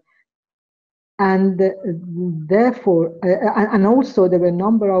people. And therefore, and also there were a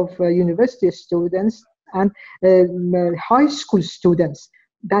number of university students and high school students.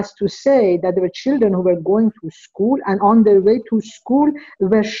 That's to say that there were children who were going to school and on their way to school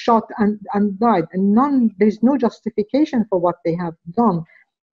were shot and died. And there's no justification for what they have done.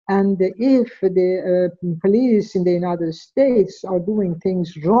 And if the police in the United States are doing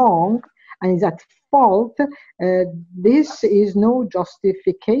things wrong and is at fault, this is no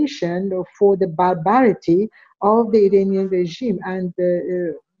justification for the barbarity of the Iranian regime. And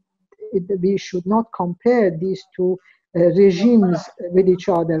we should not compare these two regimes with each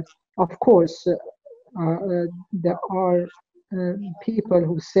other. Of course, there are people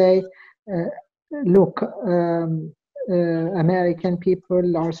who say, look, American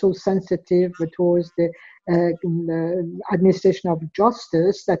people are so sensitive towards the administration of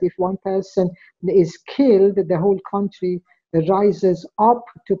justice that if one person is killed, the whole country rises up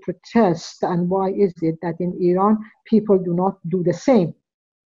to protest. And why is it that in Iran, people do not do the same?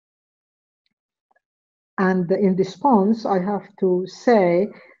 And in response, I have to say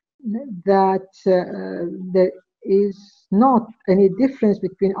that there is not any difference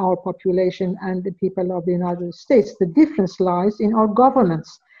between our population and the people of the United States. The difference lies in our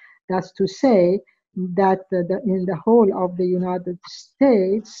governments. That's to say that in the whole of the United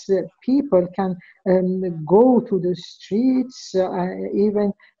States, people can go to the streets,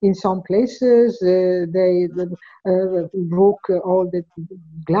 even in some places, they broke all the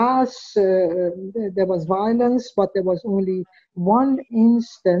glass, there was violence, but there was only one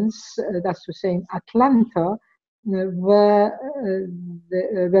instance, that's to say in Atlanta, where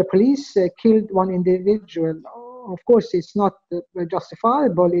police killed one individual. Of course, it's not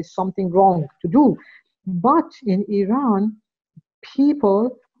justifiable, it's something wrong to do. But in Iran,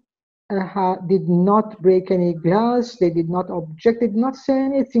 people did not break any glass, they did not object, they did not say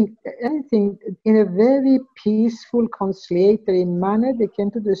anything in a very peaceful, conciliatory manner. They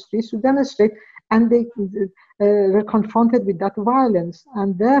came to the streets to demonstrate, and they were confronted with that violence.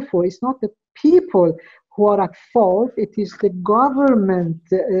 And therefore, it's not the people who are at fault, it is the government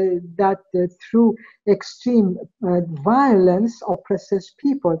that through extreme violence oppresses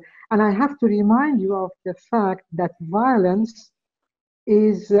people. And I have to remind you of the fact that violence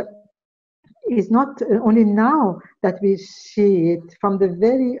is not only now that we see it. From the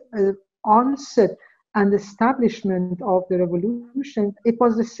very onset and establishment of the revolution, it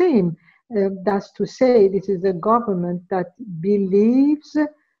was the same. That's to say, this is a government that believes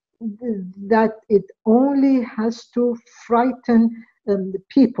that it only has to frighten the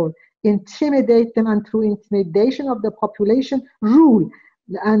people, intimidate them, and through intimidation of the population, rule.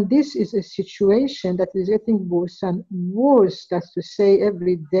 And this is a situation that is getting worse and worse. That's to say,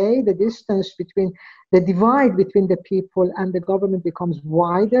 every day the distance between, the divide between the people and the government becomes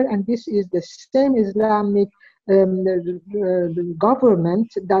wider. And this is the same Islamic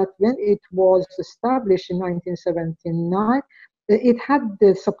government that when it was established in 1979, it had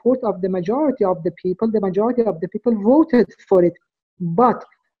the support of the majority of the people. The majority of the people voted for it. But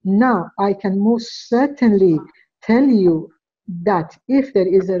now I can most certainly tell you that if there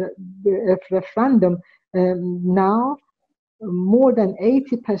is a referendum now, more than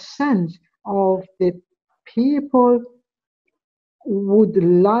 80% of the people would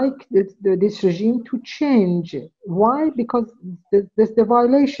like this regime to change. Why? Because there's the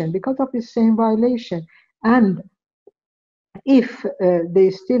violation, because of the same violation. And if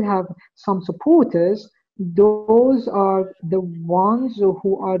they still have some supporters, those are the ones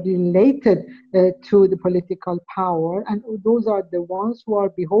who are related to the political power, and those are the ones who are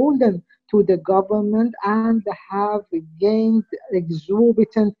beholden to the government and have gained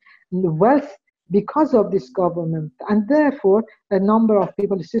exorbitant wealth because of this government. And therefore, a number of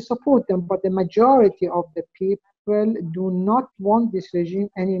people still support them, but the majority of the people do not want this regime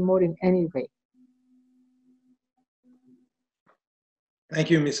anymore in any way. Thank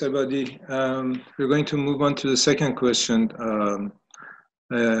you, Ms. Ebadi. We're going to move on to the second question.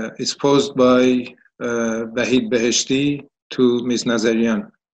 It's posed by Bahid Beheshti to Ms. Nazarian.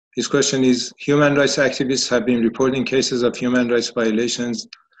 His question is, human rights activists have been reporting cases of human rights violations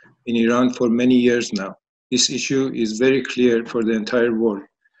in Iran for many years now. This issue is very clear for the entire world.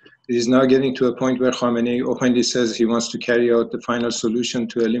 It is now getting to a point where Khamenei openly says he wants to carry out the final solution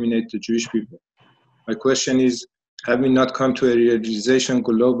to eliminate the Jewish people. My question is, have we not come to a realization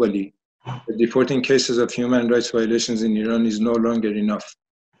globally that reporting cases of human rights violations in Iran is no longer enough?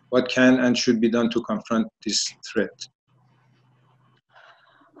 What can and should be done to confront this threat?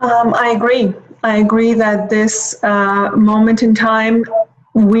 I agree. I agree that this moment in time,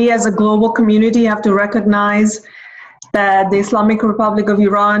 we as a global community have to recognize that the Islamic Republic of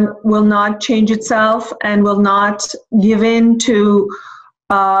Iran will not change itself and will not give in to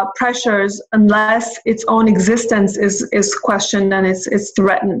pressures unless its own existence is questioned and is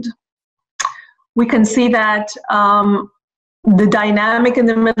threatened. We can see that the dynamic in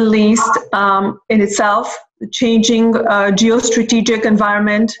the Middle East in itself, the changing geostrategic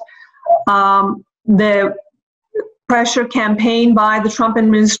environment, the pressure campaign by the Trump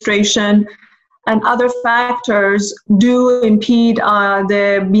administration, and other factors do impede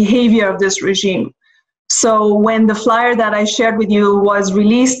the behavior of this regime. So when the flyer that I shared with you was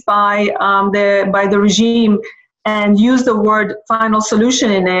released by the regime and used the word final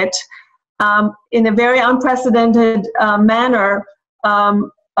solution in it, in a very unprecedented manner,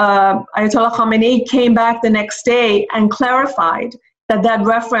 Ayatollah Khamenei came back the next day and clarified that that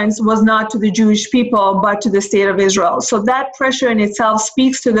reference was not to the Jewish people, but to the state of Israel. So that pressure in itself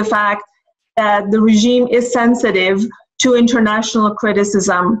speaks to the fact that the regime is sensitive to international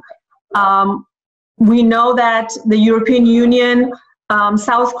criticism. We know that the European Union,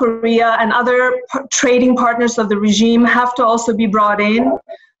 South Korea, and other trading partners of the regime have to also be brought in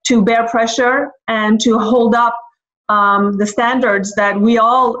to bear pressure and to hold up the standards that we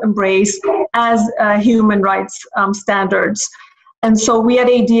all embrace as human rights standards. And so we at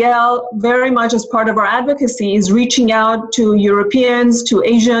ADL, very much as part of our advocacy, is reaching out to Europeans, to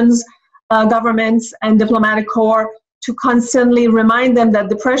Asians, governments, and diplomatic corps to constantly remind them that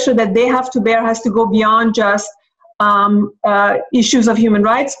the pressure that they have to bear has to go beyond just issues of human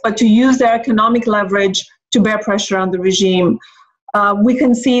rights, but to use their economic leverage to bear pressure on the regime. We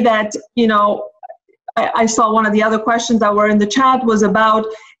can see that, you know, I saw one of the other questions that were in the chat was about,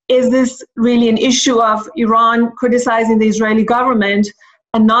 is this really an issue of Iran criticizing the Israeli government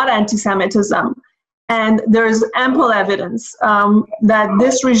and not anti-Semitism? And there's ample evidence that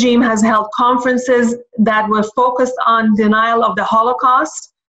this regime has held conferences that were focused on denial of the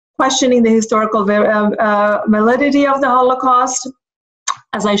Holocaust, questioning the historical validity of the Holocaust.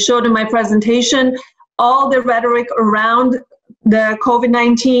 As I showed in my presentation, all the rhetoric around the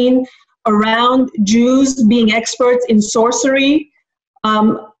COVID-19, around Jews being experts in sorcery,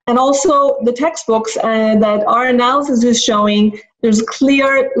 and also the textbooks that our analysis is showing, there's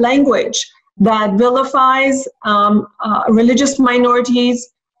clear language that vilifies religious minorities.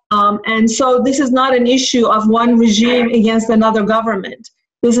 And so this is not an issue of one regime against another government.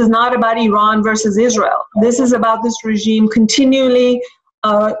 This is not about Iran versus Israel. This is about this regime continually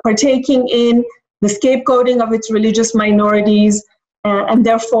partaking in the scapegoating of its religious minorities. And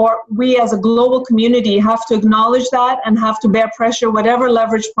therefore, we as a global community have to acknowledge that and have to bear pressure, whatever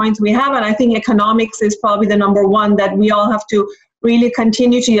leverage points we have. And I think economics is probably the number one that we all have to really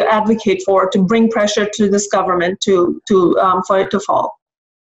continue to advocate for, to bring pressure to this government for it to fall.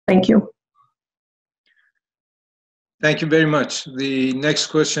 Thank you. Thank you very much. The next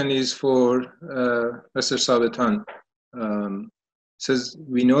question is for Mr. Sabetan. Says,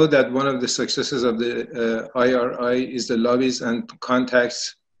 we know that one of the successes of the IRI is the lobbies and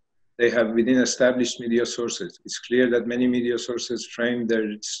contacts they have within established media sources. It's clear that many media sources frame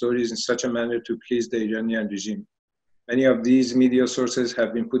their stories in such a manner to please the Iranian regime. Many of these media sources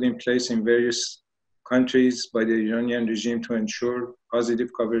have been put in place in various countries by the Iranian regime to ensure positive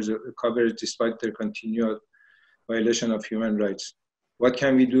coverage despite their continued violation of human rights. What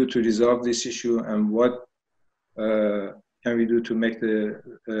can we do to resolve this issue, and what can we do to make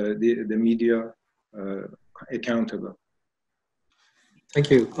the media accountable? Thank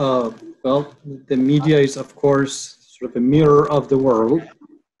you. Well, the media is, of course, sort of a mirror of the world,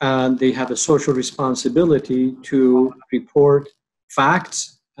 and they have a social responsibility to report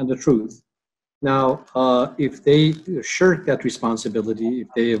facts and the truth. Now, if they shirk that responsibility, if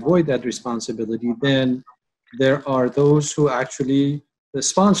they avoid that responsibility, then there are those who actually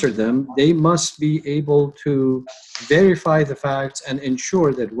sponsor them. They must be able to verify the facts and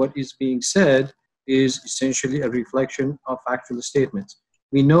ensure that what is being said is essentially a reflection of factual statements.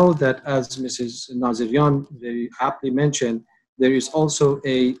 We know that, as Mrs. Nazarian very aptly mentioned, there is also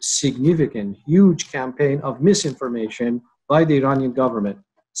a significant, huge campaign of misinformation by the Iranian government.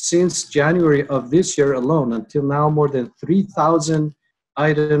 Since January of this year alone, until now, more than 3,000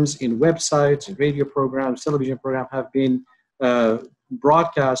 items in websites, radio programs, television programs have been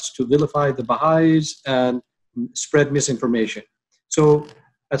broadcast to vilify the Baha'is and spread misinformation. So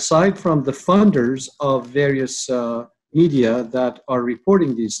aside from the funders of various media that are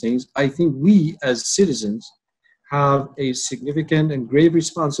reporting these things, I think we as citizens have a significant and grave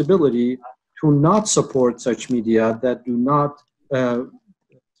responsibility to not support such media that do not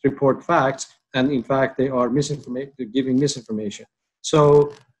report facts, and in fact they are giving misinformation.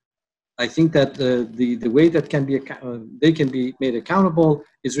 So I think that the way that they can be made accountable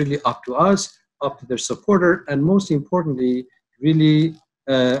is really up to us, up to their supporter, and most importantly, really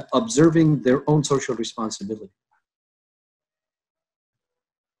observing their own social responsibility.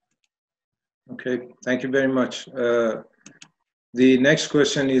 Okay, thank you very much. The next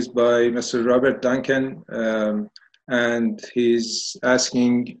question is by Mr. Robert Duncan, and he's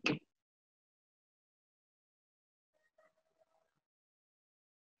asking,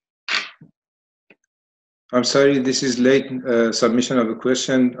 I'm sorry, this is late submission of a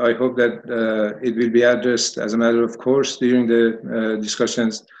question. I hope that it will be addressed as a matter of course during the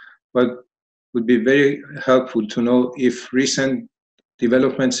discussions, but would be very helpful to know if recent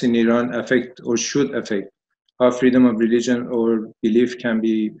developments in Iran affect or should affect how freedom of religion or belief can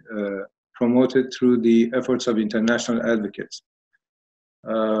be promoted through the efforts of international advocates.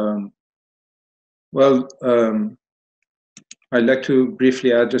 I'd like to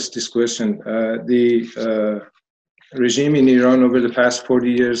briefly address this question. The regime in Iran over the past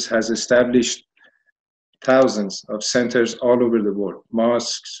 40 years has established thousands of centers all over the world,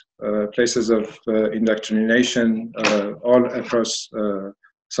 mosques, places of indoctrination, all across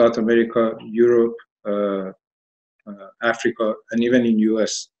South America, Europe, Africa, and even in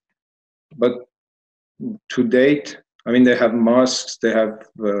US. But to date, I mean, they have mosques, they have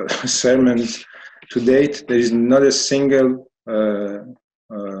sermons. To date, there is not a single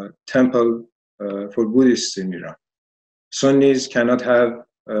temple for Buddhists in Iran. Sunnis cannot have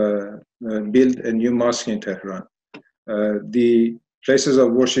build a new mosque in Tehran. The places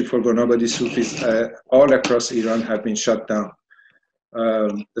of worship for Gonabadi Sufis all across Iran have been shut down.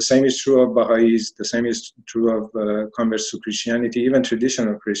 The same is true of Baha'is, the same is true of converts to Christianity, even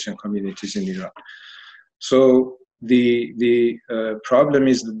traditional Christian communities in Iran. So the problem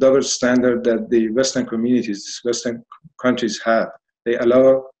is the double standard that the Western communities, Western countries have. They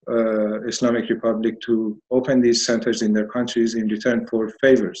allow Islamic Republic to open these centers in their countries in return for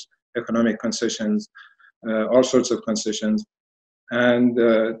favors, economic concessions, all sorts of concessions, and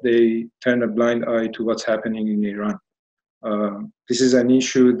they turn a blind eye to what's happening in Iran. This is an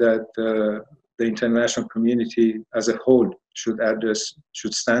issue that the international community as a whole should address,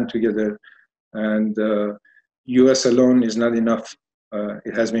 should stand together, and US alone is not enough.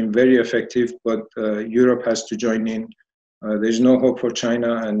 It has been very effective, but Europe has to join in. There's no hope for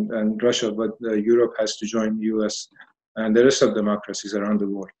China and Russia, but Europe has to join US and the rest of democracies around the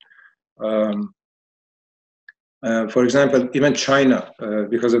world. For example, even China,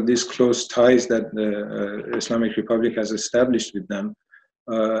 because of these close ties that the Islamic Republic has established with them,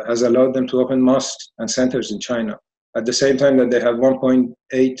 has allowed them to open mosques and centers in China. At the same time that they have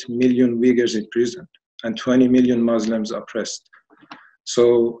 1.8 million Uyghurs in prison and 20 million Muslims oppressed.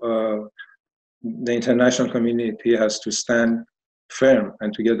 So the international community has to stand firm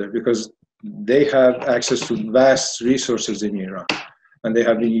and together because they have access to vast resources in Iran, and they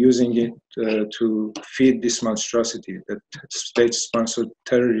have been using it to feed this monstrosity, that state-sponsored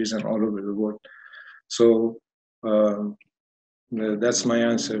terrorism all over the world. So that's my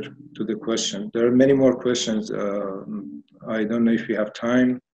answer to the question. There are many more questions. I don't know if we have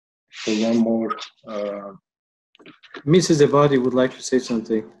time for one more. Mrs. Ebadi would like to say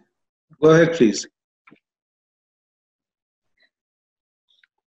something. Go ahead, please.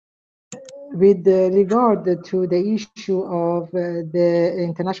 With regard to the issue of the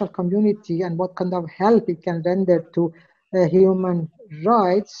international community and what kind of help it can render to human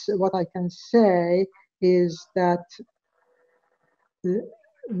rights, what I can say is that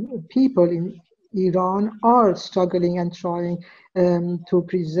people in Iran are struggling and trying to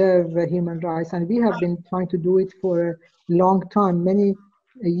preserve human rights, and we have been trying to do it for a long time, many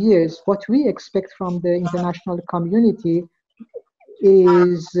years. What we expect from the international community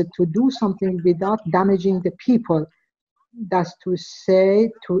is to do something without damaging the people. That's to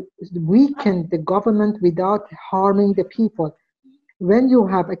say, to weaken the government without harming the people. When you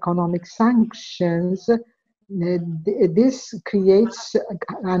have economic sanctions, this creates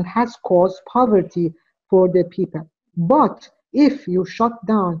and has caused poverty for the people. But if you shut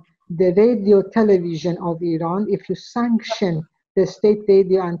down the radio television of Iran, if you sanction the state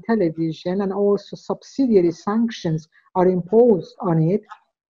radio and television, and also subsidiary sanctions are imposed on it,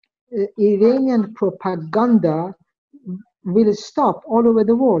 Iranian propaganda will stop all over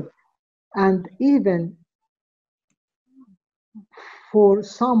the world. And even for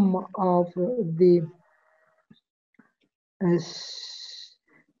some of the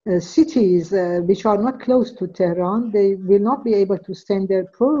cities which are not close to Tehran, they will not be able to send their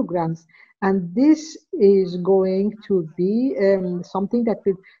programs. And this is going to be something that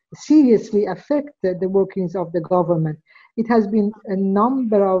will seriously affect the workings of the government. It has been a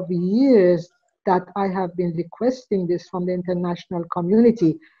number of years that I have been requesting this from the international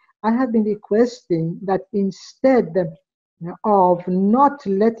community. I have been requesting that instead of not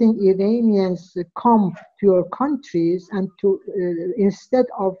letting Iranians come to your countries, and to instead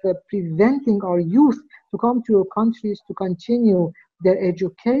of preventing our youth to come to your countries to continue their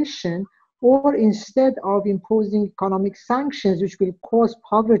education, or instead of imposing economic sanctions which will cause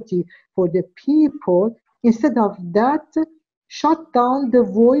poverty for the people, instead of that, shut down the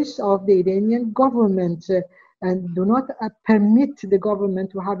voice of the Iranian government and do not permit the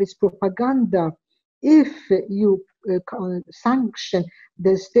government to have its propaganda. If you sanction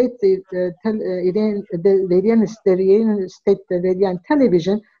the state, the Iranian state radio and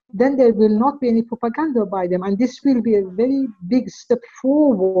television, then there will not be any propaganda by them, and this will be a very big step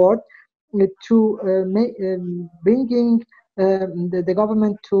forward to bringing the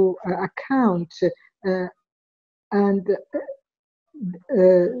government to account, and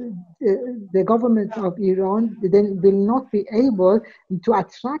the government of Iran then will not be able to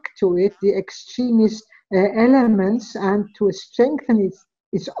attract to it the extremist elements and to strengthen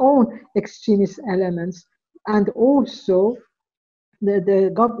its own extremist elements. And also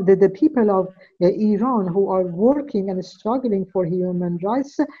the people of Iran who are working and struggling for human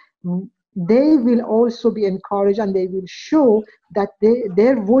rights, they will also be encouraged, and they will show that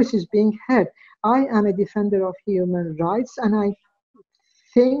their voice is being heard. I am a defender of human rights, and I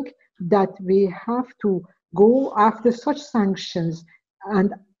think that we have to go after such sanctions,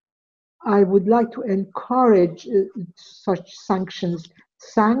 and I would like to encourage such sanctions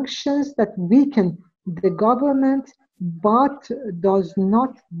that weaken the government but does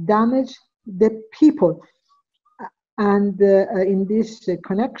not damage the people. And in this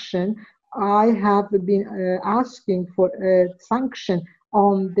connection, I have been asking for a sanction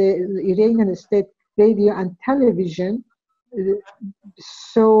on the Iranian state radio and television,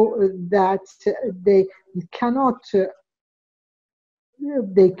 so that they cannot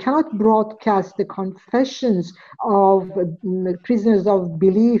broadcast the confessions of prisoners of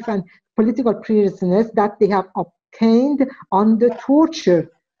belief and political prisoners that they have obtained under torture.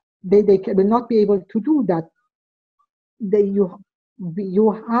 They will not be able to do that.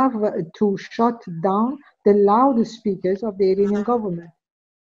 You have to shut down the loudspeakers of the Iranian government.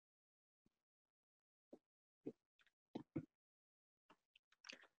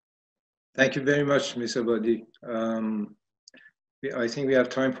 Thank you very much, Ms. Ebadi. I think we have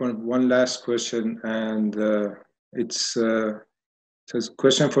time for one last question, and it's a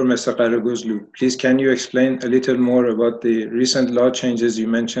question for Mr. Gharagozloo. Please, can you explain a little more about the recent law changes you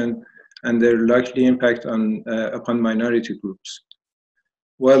mentioned and their likely impact on upon minority groups?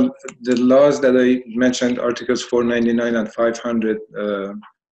 Well, the laws that I mentioned, Articles 499 and 500,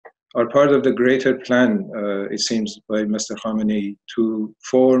 are part of the greater plan, it seems, by Mr. Khamenei to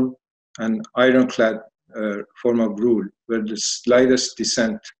form an ironclad form of rule where the slightest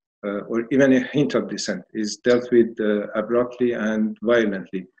dissent or even a hint of dissent is dealt with abruptly and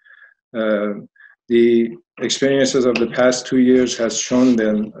violently. The experiences of the past 2 years has shown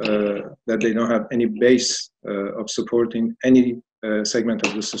them that they don't have any base of supporting any segment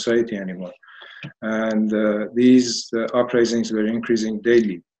of the society anymore. And these uprisings were increasing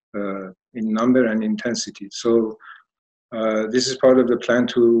daily in number and intensity. So this is part of the plan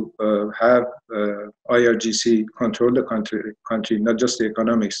to have IRGC control the country, not just the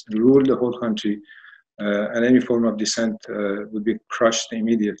economics, rule the whole country, and any form of dissent would be crushed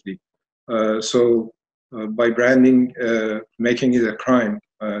immediately. So by branding, making it a crime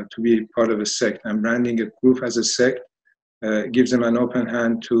to be part of a sect, and branding a group as a sect gives them an open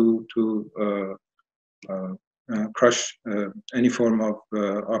hand to crush any form of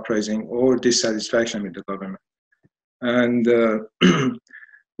uprising or dissatisfaction with the government. And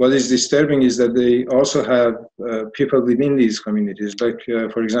what is disturbing is that they also have people within these communities, like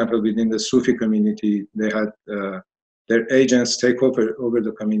for example, within the Sufi community, they had their agents take over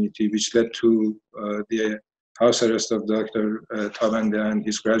the community, which led to the house arrest of Dr. Tabande and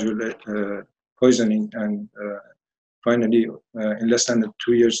his gradual poisoning, and finally, in less than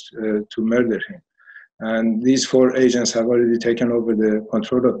 2 years, to murder him. And these 4 agents have already taken over the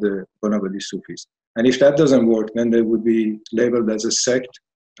control of the Bonabadi Sufis. And if that doesn't work, then they would be labeled as a sect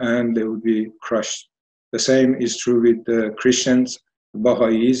and they would be crushed. The same is true with the Christians,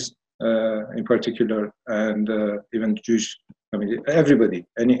 Baha'is in particular, and even Jewish community. Everybody,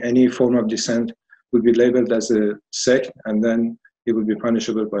 any form of dissent would be labeled as a sect, and then it would be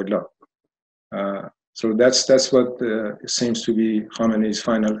punishable by law. So that's what seems to be Khamenei's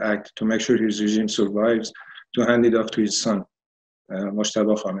final act, to make sure his regime survives, to hand it off to his son,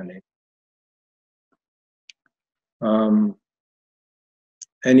 Mojtaba Khamenei.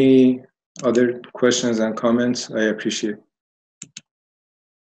 Any other questions and comments? I appreciate.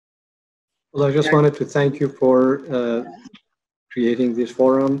 Well, I just wanted to thank you for creating this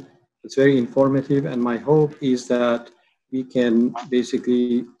forum. It's very informative, and my hope is that we can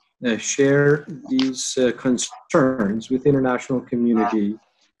basically share these concerns with the international community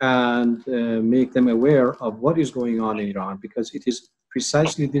and make them aware of what is going on in Iran, because it is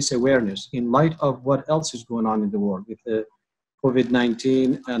precisely this awareness, in light of what else is going on in the world with the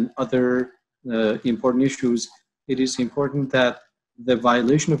COVID-19 and other important issues. It is important that the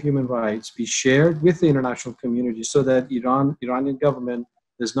violation of human rights be shared with the international community, so that Iranian government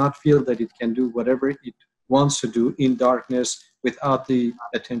does not feel that it can do whatever it wants to do in darkness without the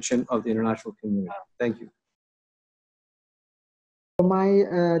attention of the international community. Thank you. For my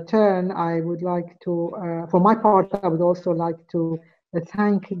turn, I would like to, for my part, I would also like to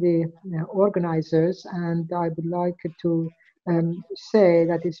thank the organizers, and I would like to say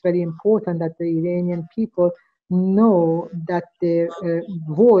that it's very important that the Iranian people know that their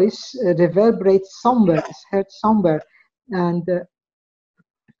voice reverberates somewhere, is heard somewhere, and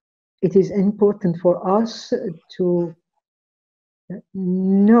it is important for us to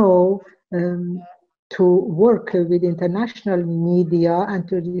know, to work with international media and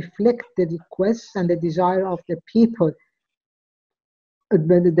to reflect the requests and the desire of the people.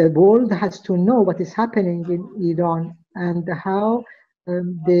 The world has to know what is happening in Iran and how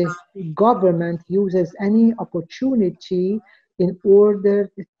the government uses any opportunity in order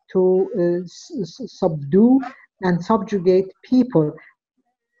to subdue and subjugate people.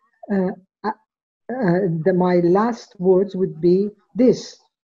 My last words would be this,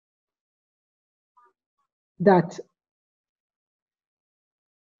 that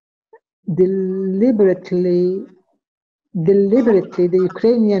deliberately the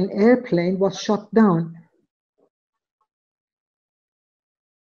Ukrainian airplane was shot down,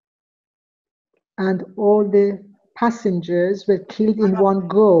 and all the passengers were killed in one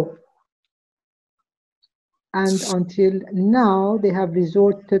go. And until now, they have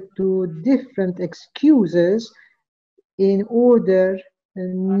resorted to different excuses in order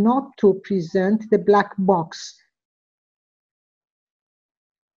not to present the black box.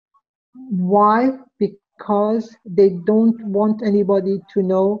 Why? Because they don't want anybody to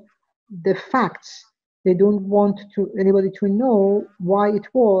know the facts. They don't want anybody to know why it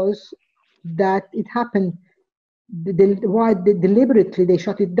was that it happened, why deliberately they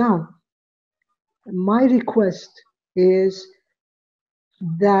shut it down. My request is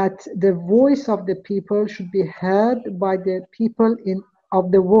that the voice of the people should be heard by the people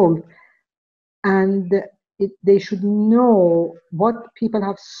of the world, and they should know what people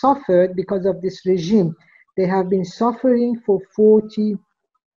have suffered because of this regime. They have been suffering for 40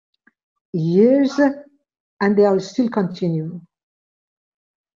 years, and they are still continuing.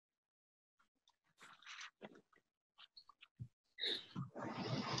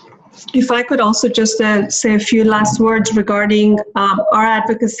 If I could also just say a few last words regarding our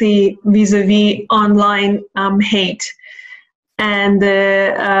advocacy vis-a-vis online hate. And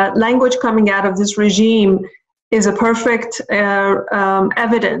the language coming out of this regime is a perfect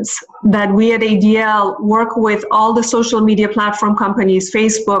evidence that we at ADL work with all the social media platform companies,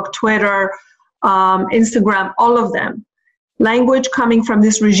 Facebook, Twitter, Instagram, all of them. Language coming from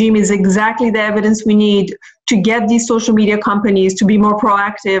this regime is exactly the evidence we need to get these social media companies to be more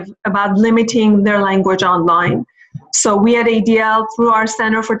proactive about limiting their language online. So we at ADL, through our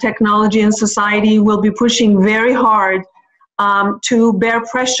Center for Technology and Society, will be pushing very hard to bear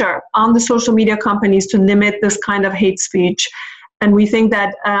pressure on the social media companies to limit this kind of hate speech. And we think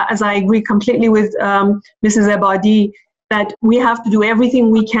that, as I agree completely with Mrs. Ebadi, that we have to do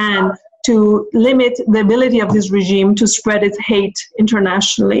everything we can to limit the ability of this regime to spread its hate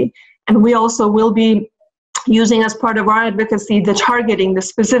internationally. And we also will be using, as part of our advocacy, the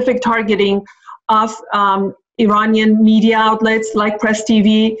specific targeting of Iranian media outlets like Press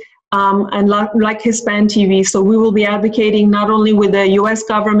TV and like Hispan TV. So we will be advocating not only with the US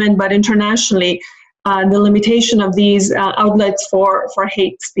government, but internationally, the limitation of these outlets for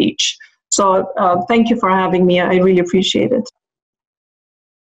hate speech. So thank you for having me. I really appreciate it.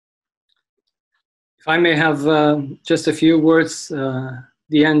 If I may have just a few words,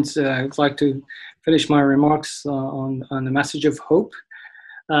 the end, I'd like to finish my remarks on the message of hope.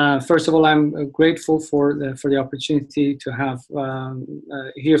 First of all, I'm grateful for the opportunity to have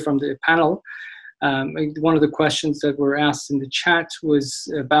hear from the panel. One of the questions that were asked in the chat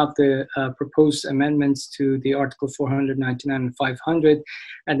was about the proposed amendments to the Article 499 and 500,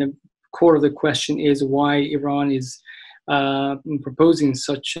 and the core of the question is why Iran is proposing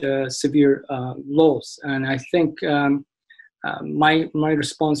such severe laws. And I think my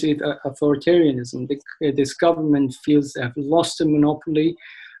response is authoritarianism. This government feels they have lost the monopoly,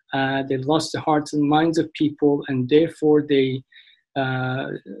 they've lost the hearts and minds of people, and therefore they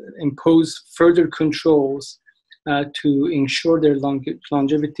impose further controls to ensure their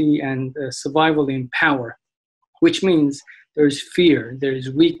longevity and survival in power, which means there is fear, there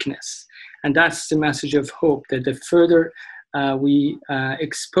is weakness. And that's the message of hope, that the further we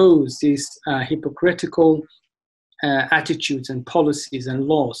expose these hypocritical attitudes and policies and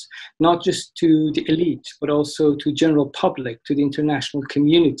laws, not just to the elite, but also to general public, to the international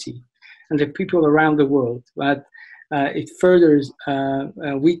community and the people around the world, that it further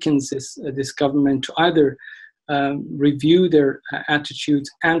weakens this government to either review their attitudes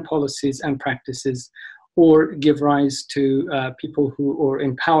and policies and practices, or give rise to people who, or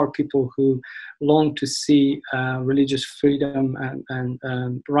empower people who long to see religious freedom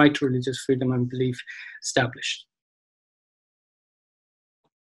and right to religious freedom and belief established.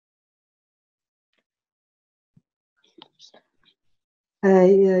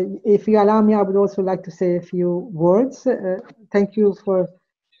 If you allow me, I would also like to say a few words. Thank you for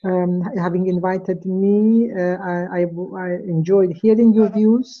having invited me. I enjoyed hearing your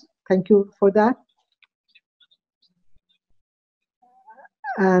views. Thank you for that.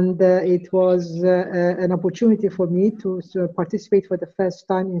 And it was an opportunity for me to participate for the first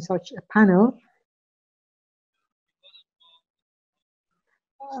time in such a panel.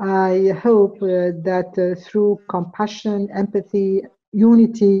 I hope that through compassion, empathy,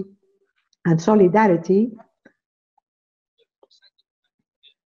 unity, and solidarity,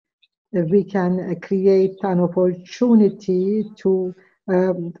 we can create an opportunity to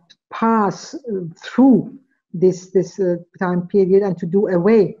pass through this time period and to do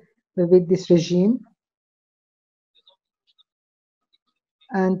away with this regime,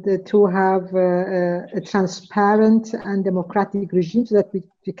 and to have a transparent and democratic regime, so that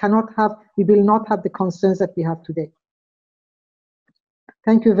we will not have the concerns that we have today.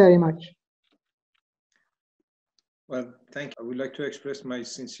 Thank you very much. Well, thank you. I would like to express my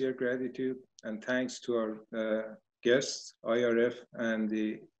sincere gratitude and thanks to our guests, IRF and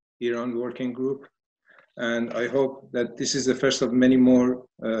the Iran Working Group. And I hope that this is the first of many more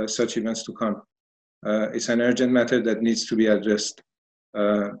such events to come. It's an urgent matter that needs to be addressed.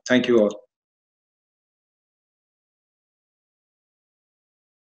 Thank you all.